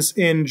conference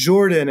in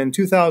Jordan in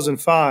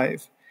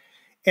 2005.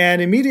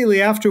 And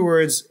immediately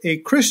afterwards, a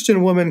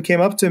Christian woman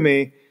came up to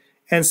me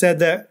and said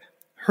that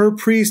her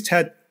priest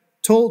had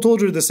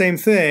told her the same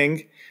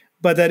thing,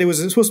 but that it was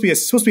supposed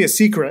to be a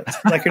secret.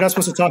 Like you're not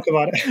supposed to talk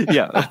about it.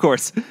 Yeah, of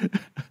course.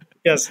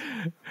 Yes.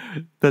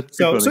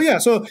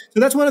 So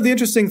that's one of the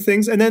interesting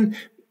things. And then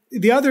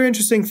the other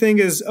interesting thing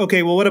is,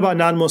 okay, well, what about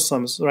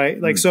non-Muslims,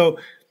 right? Like, so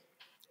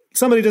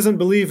somebody doesn't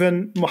believe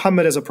in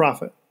Muhammad as a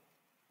prophet.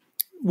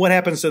 What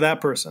happens to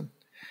that person?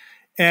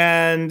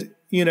 And,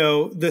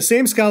 the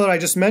same scholar I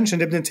just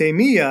mentioned, Ibn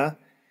Taymiyyah,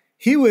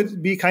 he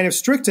would be kind of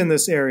strict in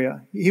this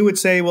area. He would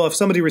say, well, if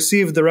somebody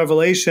received the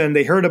revelation,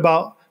 they heard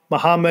about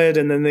Muhammad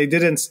and then they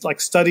didn't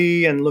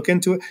study and look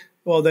into it,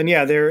 well, then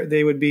yeah,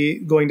 they would be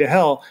going to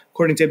hell,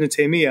 according to Ibn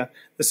Taymiyyah,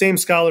 the same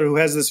scholar who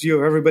has this view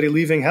of everybody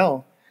leaving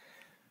hell.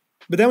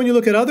 But then when you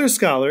look at other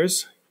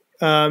scholars,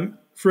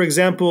 for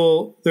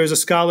example, there's a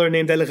scholar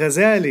named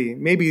Al-Ghazali,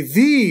 maybe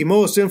the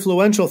most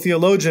influential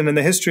theologian in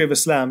the history of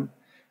Islam.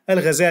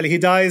 Al-Ghazali, he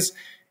dies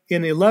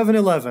in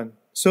 1111.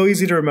 So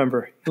easy to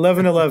remember,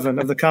 1111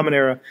 of the Common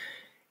Era.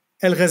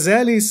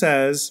 Al-Ghazali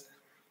says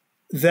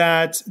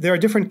that there are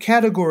different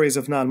categories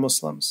of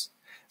non-Muslims.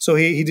 So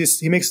he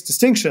makes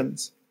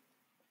distinctions.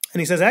 And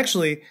he says,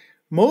 actually,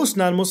 most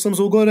non-Muslims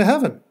will go to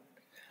heaven.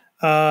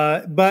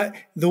 But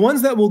the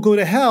ones that will go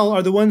to hell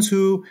are the ones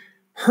who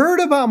heard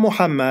about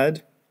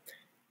Muhammad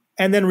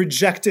and then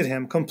rejected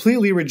him,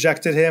 completely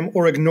rejected him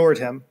or ignored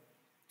him.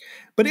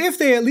 But if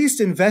they at least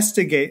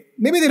investigate,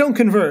 maybe they don't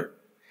convert,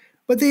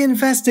 but they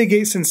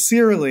investigate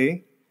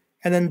sincerely,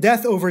 and then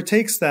death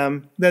overtakes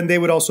them, then they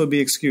would also be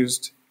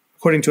excused,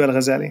 according to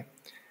Al-Ghazali.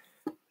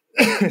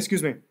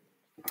 Excuse me.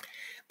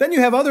 Then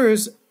you have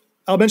others.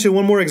 I'll mention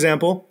one more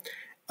example.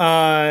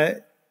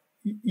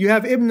 You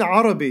have Ibn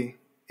al-Arabi,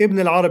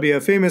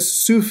 a famous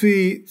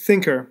Sufi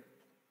thinker.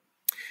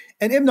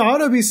 And Ibn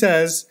Arabi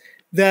says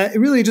that it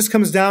really just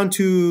comes down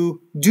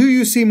to, do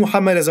you see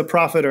Muhammad as a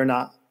prophet or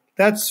not?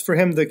 That's for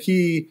him the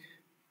key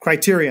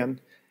criterion.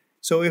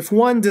 So if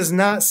one does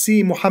not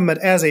see Muhammad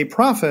as a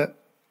prophet,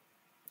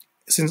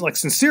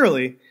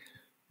 sincerely,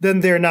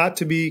 then they're not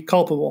to be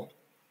culpable.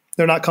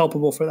 They're not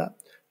culpable for that.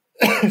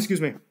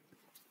 Excuse me.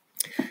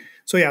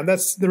 So yeah,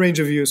 that's the range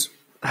of views.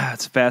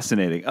 That's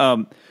fascinating.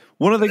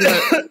 One of the things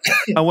that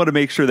I want to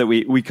make sure that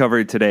we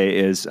covered today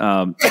is,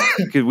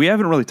 because we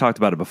haven't really talked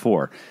about it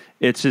before,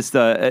 it's just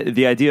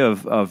the idea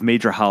of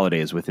major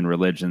holidays within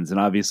religions, and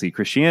obviously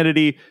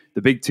Christianity,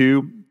 the big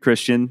two,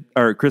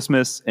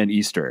 Christmas and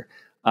Easter.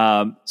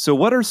 So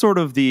what are sort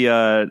of the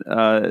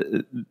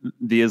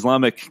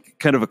Islamic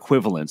kind of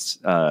equivalents,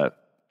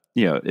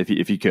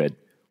 if you could?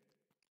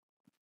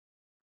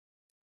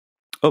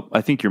 Oh,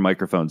 I think your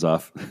microphone's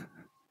off.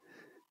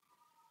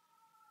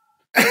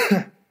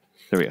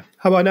 There we go.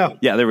 How about now?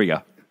 Yeah, there we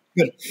go.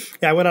 Good.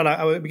 Yeah,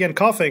 I began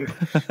coughing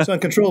so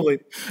uncontrollably.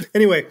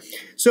 Anyway,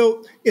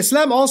 so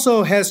Islam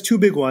also has two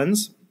big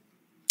ones.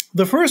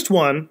 The first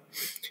one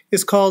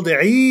is called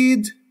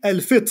Eid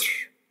al-Fitr.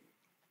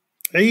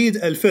 Eid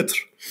al-Fitr,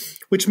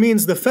 which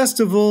means the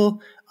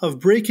festival of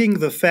breaking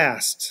the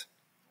fast.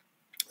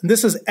 And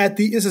this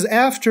is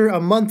after a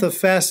month of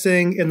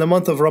fasting in the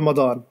month of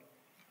Ramadan.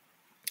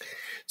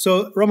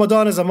 So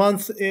Ramadan is a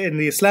month in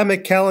the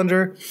Islamic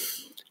calendar.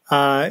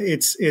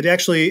 It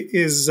actually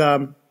is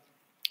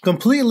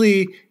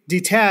completely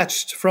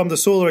detached from the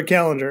solar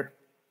calendar.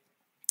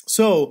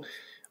 So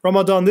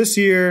Ramadan this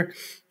year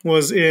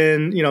was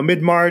in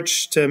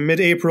mid-March to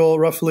mid-April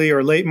roughly,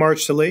 or late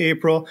March to late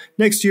April.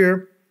 Next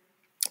year,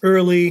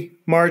 early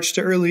March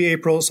to early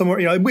April, somewhere,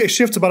 it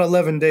shifts about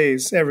 11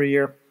 days every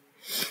year.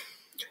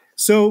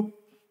 So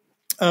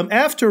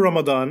after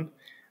Ramadan,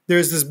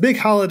 there's this big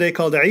holiday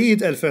called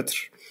Eid al-Fitr.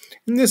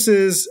 And this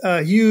is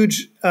a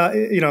huge,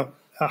 a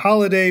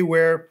holiday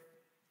where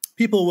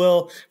people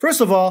will,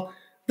 first of all,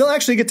 they'll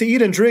actually get to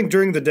eat and drink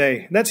during the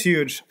day. That's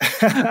huge.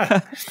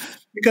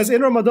 Because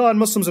in Ramadan,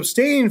 Muslims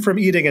abstain from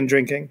eating and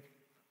drinking.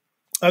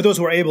 Those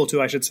who are able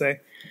to, I should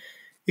say.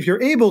 If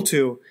you're able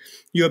to,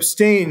 you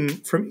abstain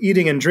from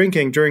eating and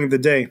drinking during the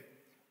day.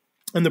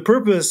 And the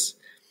purpose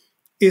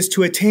is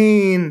to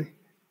attain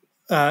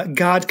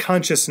God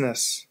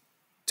consciousness,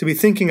 to be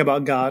thinking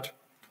about God.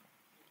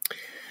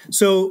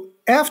 So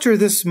after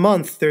this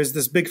month, there's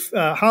this big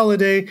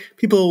holiday.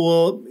 People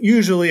will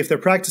usually, if they're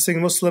practicing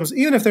Muslims,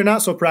 even if they're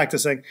not so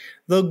practicing,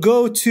 they'll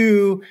go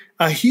to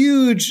a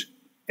huge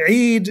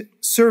Eid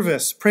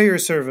service, prayer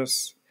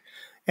service.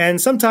 And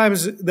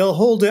sometimes they'll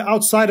hold it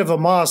outside of a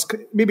mosque,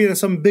 maybe in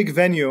some big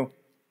venue.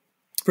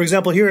 For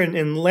example, here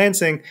in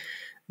Lansing,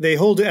 they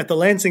hold it at the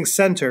Lansing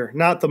Center,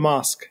 not the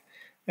mosque.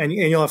 And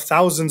you'll have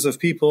thousands of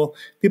people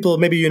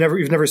maybe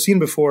you've never seen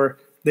before.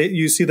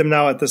 You see them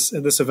now at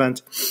this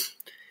event.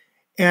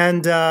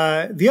 And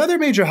the other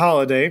major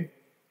holiday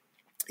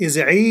is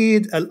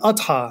Eid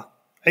al-Adha,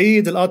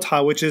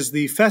 which is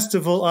the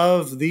festival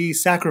of the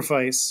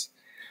sacrifice.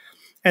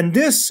 And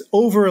this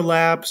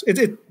overlaps,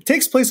 it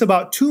takes place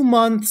about 2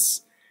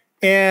 months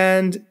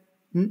and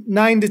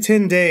 9 to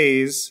 10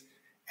 days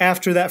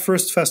after that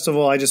first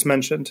festival I just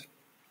mentioned,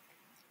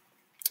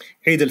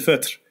 Eid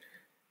al-Fitr.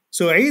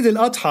 So Eid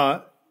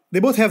al-Adha,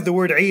 they both have the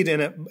word Eid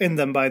in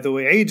them, by the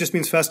way. Eid just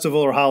means festival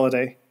or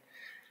holiday.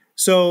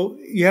 So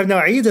you have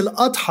now Eid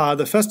al-Adha,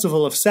 the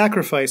festival of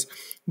sacrifice.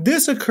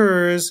 This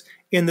occurs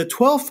in the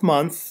 12th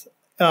month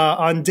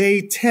on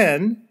day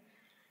 10,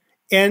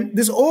 and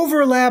this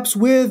overlaps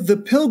with the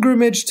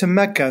pilgrimage to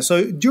Mecca.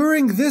 So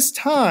during this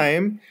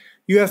time,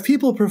 you have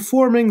people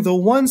performing the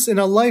once in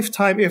a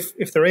lifetime,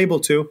 if they're able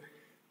to,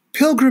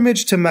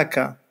 pilgrimage to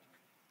Mecca.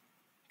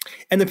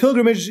 And the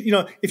pilgrimage,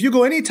 if you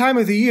go any time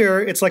of the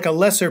year, it's like a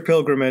lesser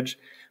pilgrimage.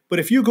 But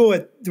if you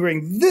go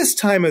during this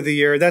time of the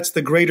year, that's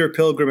the greater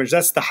pilgrimage.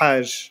 That's the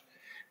Hajj.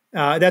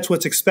 That's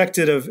what's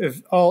expected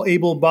of all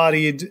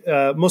able-bodied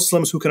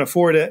Muslims who can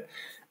afford it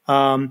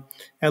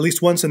at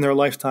least once in their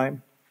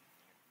lifetime.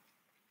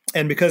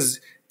 And because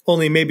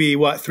only maybe,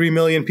 3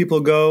 million people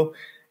go,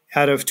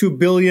 out of 2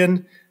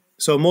 billion.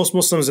 So most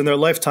Muslims in their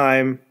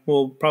lifetime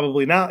will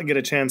probably not get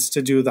a chance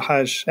to do the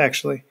Hajj,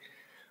 actually.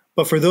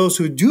 But for those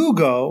who do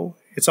go,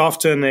 it's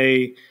often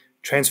a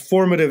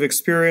transformative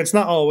experience.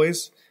 Not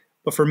always,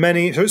 but for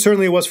many,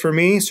 certainly it was for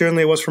me,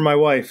 certainly it was for my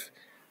wife.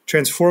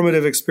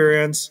 Transformative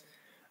experience.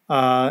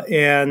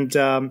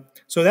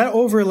 So that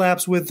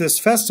overlaps with this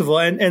festival.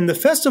 And the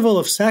festival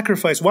of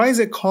sacrifice, why is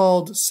it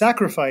called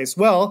sacrifice?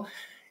 Well,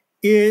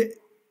 it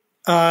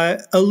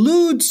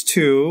alludes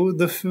to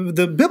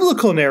the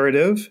biblical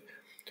narrative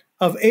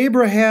of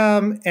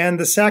Abraham and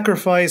the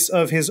sacrifice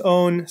of his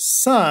own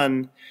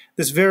son,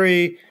 this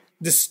very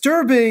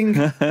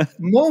disturbing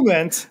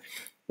moment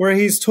where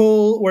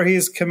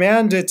he's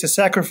commanded to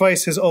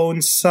sacrifice his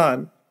own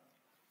son.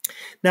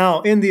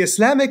 Now, in the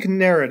Islamic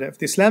narrative,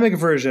 the Islamic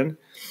version,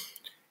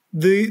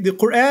 the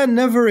Quran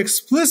never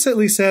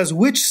explicitly says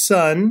which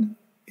son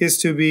is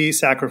to be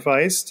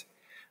sacrificed.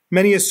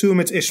 Many assume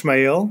it's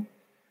Ishmael,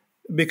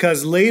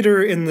 because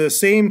later in the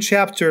same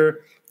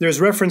chapter,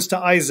 there's reference to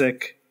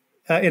Isaac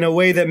in a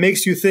way that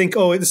makes you think,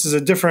 oh, this is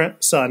a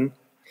different son.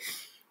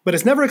 But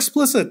it's never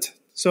explicit.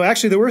 So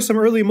actually, there were some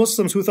early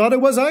Muslims who thought it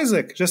was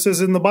Isaac, just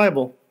as in the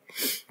Bible.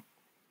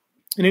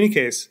 In any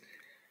case,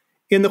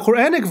 in the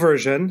Quranic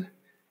version,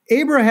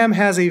 Abraham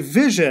has a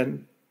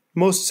vision,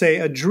 most say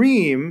a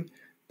dream,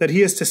 that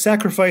he is to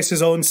sacrifice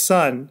his own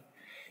son.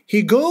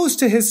 He goes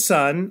to his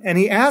son and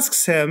he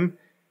asks him,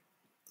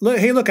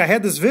 hey, look, I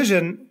had this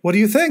vision. What do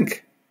you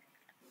think?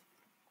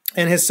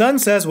 And his son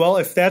says, well,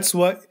 if that's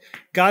what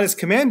God is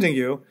commanding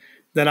you,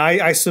 then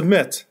I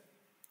submit.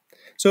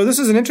 So this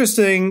is an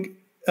interesting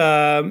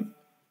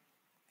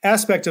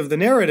aspect of the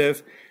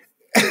narrative.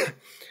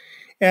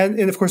 and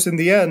of course, in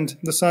the end,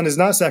 the son is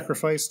not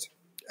sacrificed.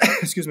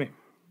 Excuse me.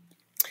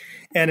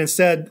 And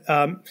instead,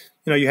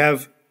 you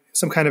have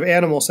some kind of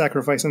animal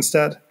sacrifice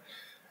instead.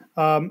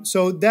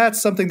 So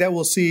that's something that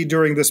we'll see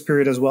during this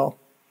period as well.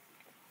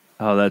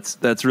 Oh,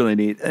 that's really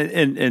neat.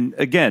 And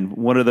again,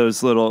 one of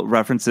those little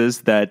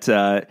references that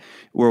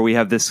where we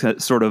have this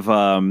sort of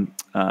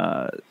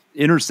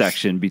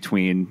intersection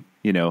between,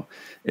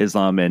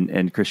 Islam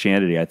and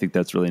Christianity. I think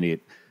that's really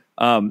neat.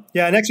 And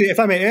actually, if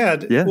I may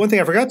add, one thing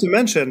I forgot to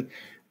mention,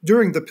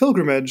 during the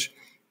pilgrimage,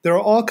 there are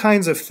all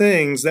kinds of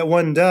things that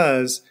one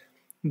does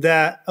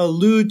that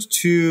allude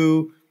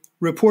to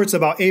reports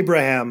about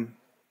Abraham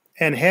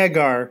and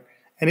Hagar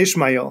and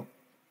Ishmael.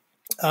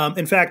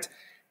 In fact,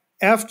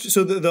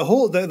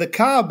 the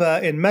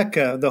Kaaba in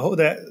Mecca,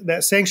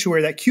 that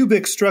sanctuary, that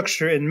cubic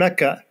structure in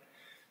Mecca,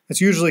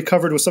 it's usually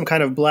covered with some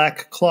kind of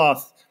black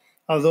cloth.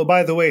 Although,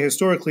 by the way,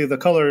 historically the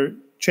color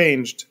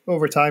changed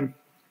over time.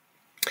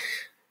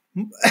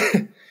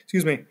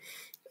 Excuse me.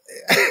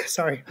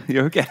 Sorry.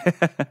 You're okay.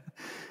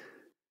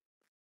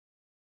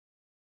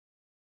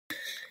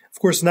 Of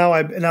course,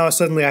 now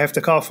suddenly I have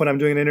to cough when I'm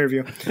doing an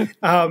interview.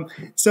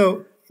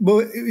 So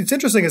it's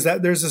interesting is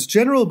that there's this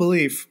general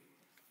belief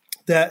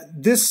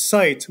that this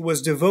site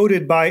was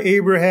devoted by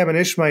Abraham and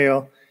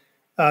Ishmael,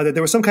 that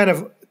there was some kind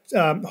of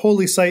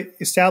holy site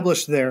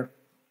established there.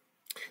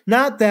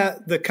 Not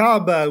that the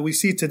Kaaba we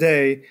see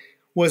today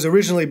was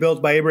originally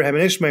built by Abraham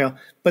and Ishmael,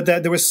 but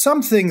that there was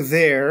something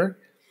there.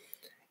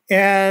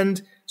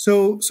 And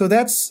so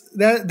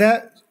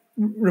that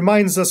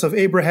reminds us of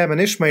Abraham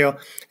and Ishmael.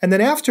 And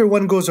then after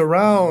one goes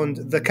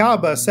around the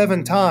Kaaba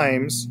 7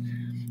 times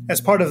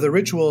as part of the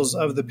rituals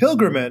of the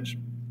pilgrimage,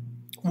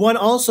 one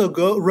also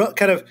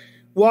kind of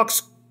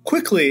walks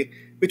quickly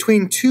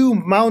between 2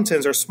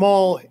 mountains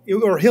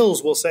or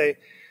hills, we'll say,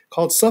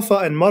 called Safa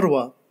and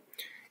Marwa.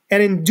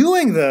 And in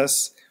doing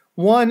this,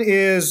 one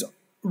is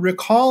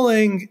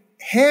recalling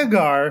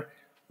Hagar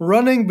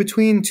running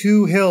between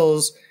 2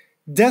 hills,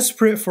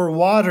 desperate for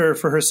water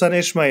for her son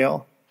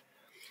Ishmael.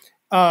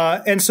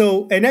 And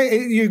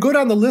you go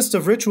down the list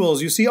of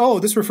rituals, you see,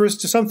 this refers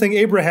to something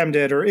Abraham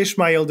did or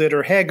Ishmael did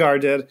or Hagar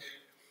did.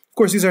 Of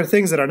course, these are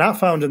things that are not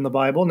found in the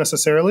Bible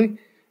necessarily.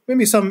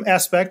 Maybe some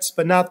aspects,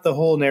 but not the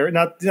whole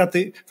narrative,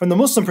 from the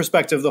Muslim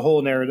perspective, the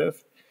whole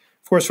narrative.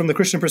 Of course, from the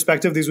Christian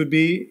perspective, these would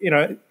be,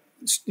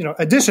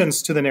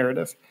 additions to the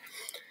narrative.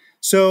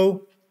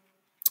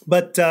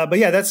 But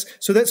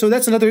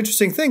that's another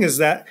interesting thing is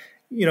that,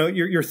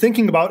 you're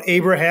thinking about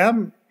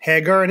Abraham,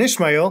 Hagar, and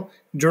Ishmael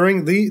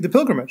during the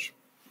pilgrimage.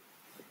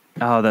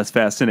 Oh, that's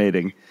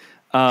fascinating.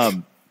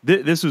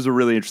 This was a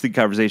really interesting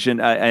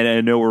conversation.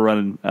 I know we're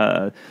running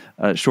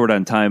short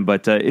on time,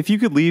 but if you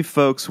could leave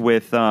folks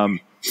with,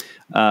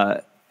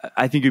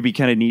 I think it'd be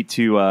kind of neat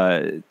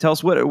to tell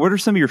us what are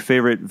some of your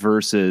favorite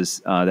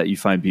verses that you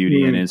find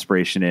beauty and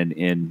inspiration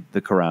in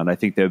the Quran. I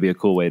think that would be a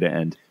cool way to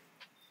end.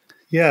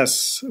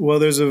 Yes. Well,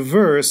 there's a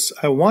verse,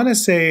 I want to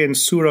say in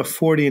Surah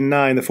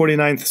 49, the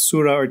 49th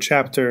Surah or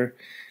chapter,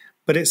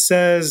 but it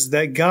says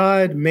that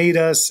God made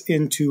us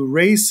into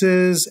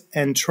races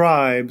and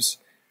tribes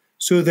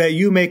so that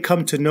you may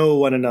come to know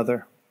one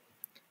another.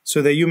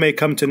 So that you may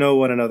come to know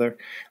one another.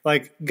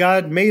 Like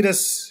God made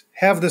us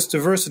have this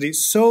diversity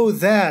so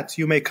that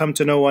you may come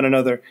to know one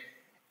another.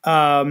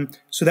 So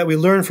that we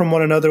learn from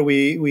one another,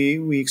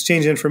 we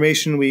exchange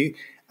information, we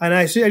And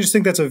I just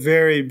think that's a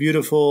very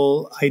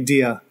beautiful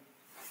idea.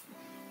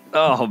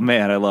 Oh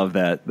man, I love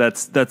that.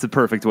 That's a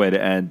perfect way to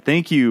end.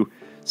 Thank you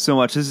so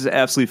much. This is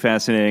absolutely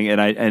fascinating, and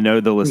I know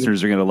the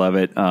listeners are going to love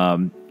it.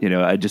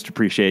 I just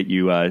appreciate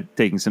you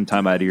taking some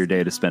time out of your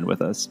day to spend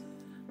with us.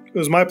 It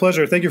was my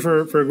pleasure. Thank you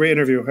for a great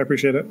interview. I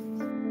appreciate it.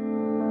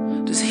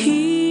 Does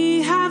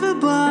he have a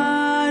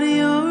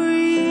body or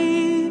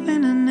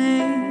even a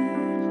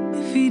name?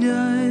 If he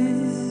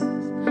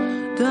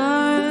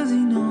does he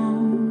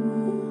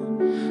know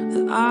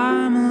that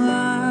I'm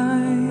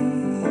alive?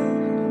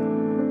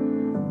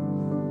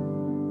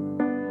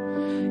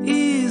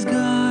 Is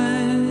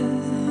God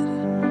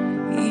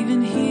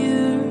even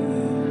here?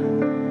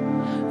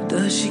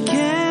 Does she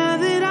care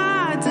that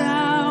I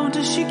doubt?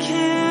 Does she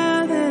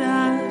care that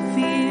I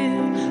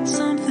fear?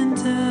 Something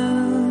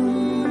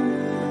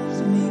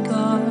tells me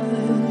God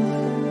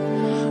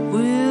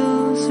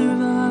will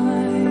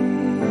survive.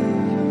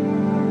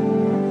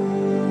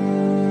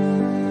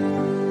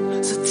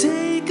 So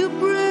take a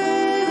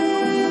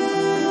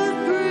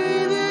breath,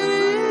 breathe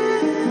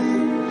it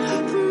in,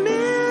 the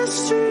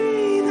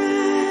mystery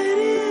that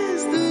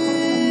is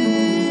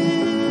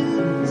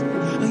this,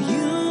 a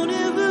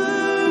universe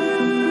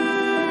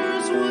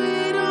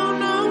we don't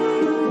know.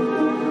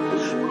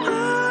 I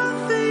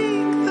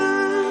think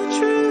the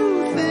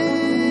truth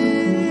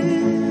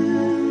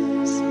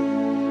is,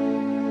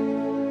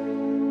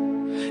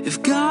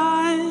 if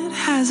God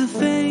has a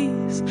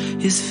face,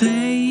 his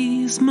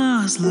face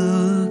must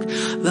look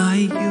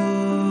like yours.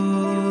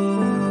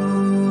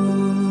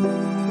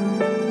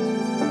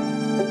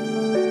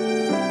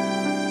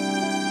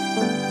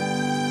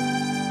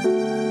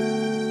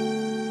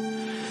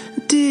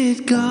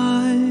 Did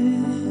God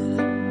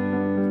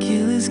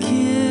kill his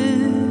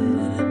kid?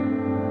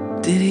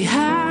 Did he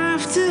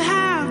have to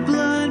have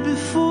blood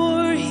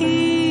before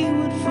he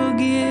would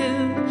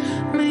forgive?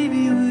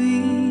 Maybe we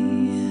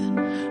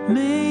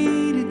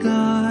made a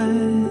God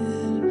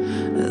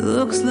that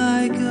looks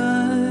like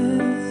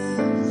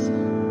us.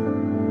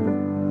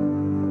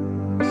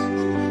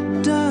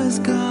 Does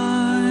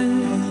God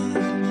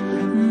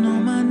know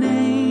my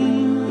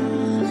name?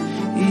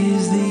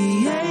 Is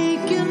the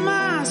ache in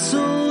my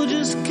soul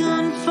just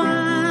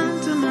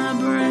confined to my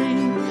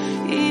brain?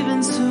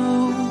 Even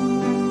so,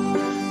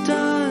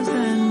 does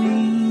that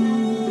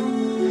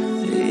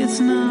mean it's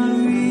not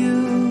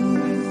real?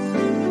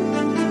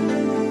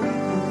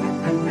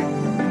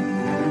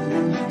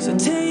 So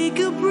take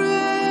a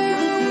breath,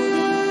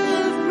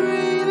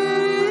 breathe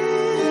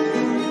it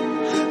in,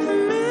 the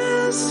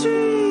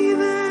mystery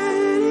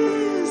that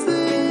is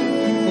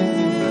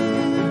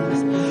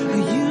this, a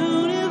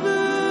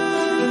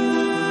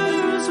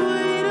universe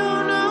we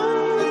don't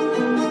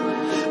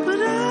know, but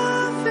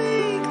I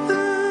think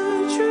the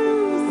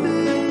truth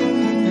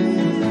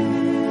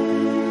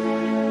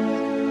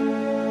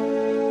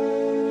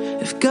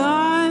is, if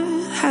God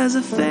has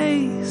a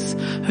face,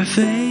 her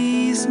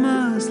face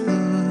must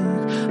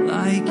look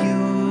like yours.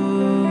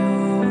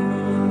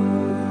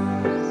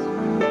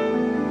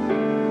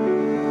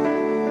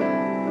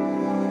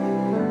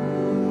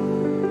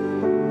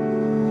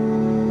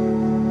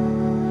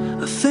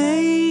 A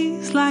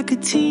face like a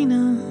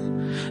Tina,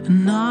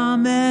 an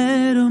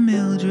Ahmed or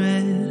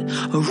Mildred,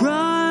 a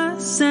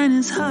Russ and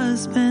his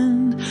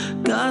husband,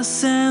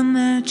 Gus and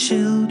their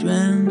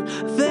children.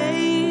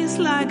 Face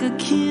like a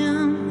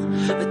Kim,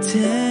 a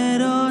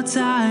Ted or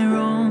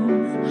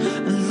Tyrone,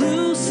 a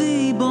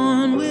Lucy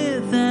born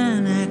with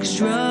an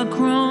extra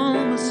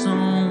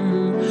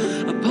chromosome,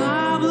 a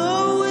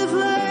Pablo with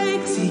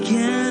legs he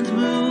can't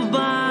move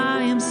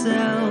by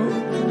himself,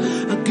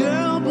 a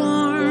girl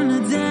born a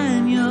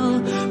Daniel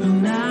who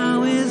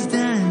now is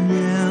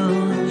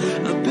Danielle,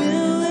 a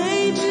Bill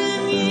H.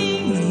 and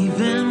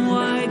even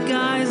white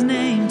guy's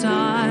name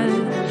Todd.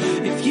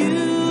 If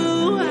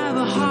you have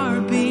a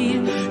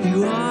heartbeat,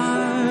 you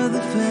are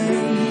the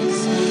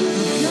face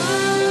of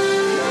God.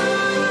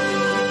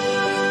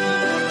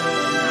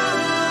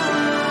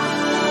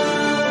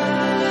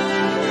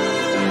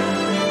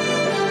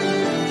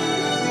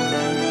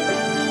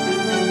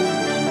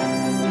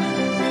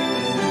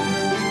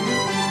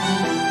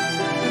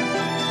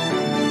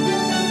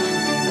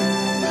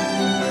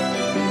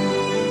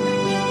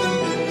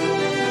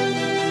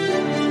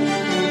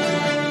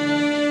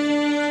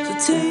 So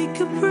take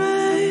a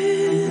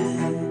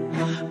breath,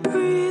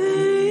 breathe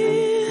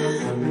it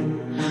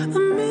in, the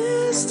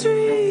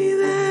mystery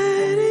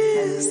that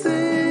is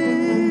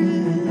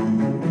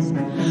this,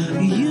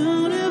 a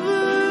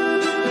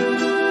universe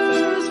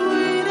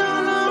we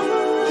don't know,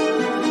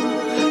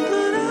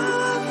 but I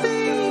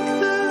think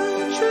the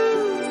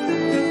truth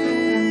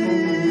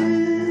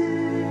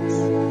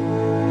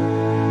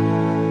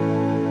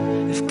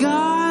is, if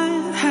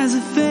God has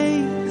a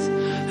face,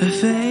 her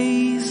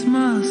face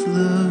must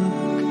look.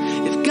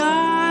 If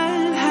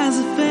God has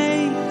a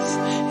face,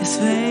 his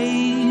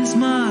face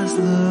must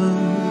look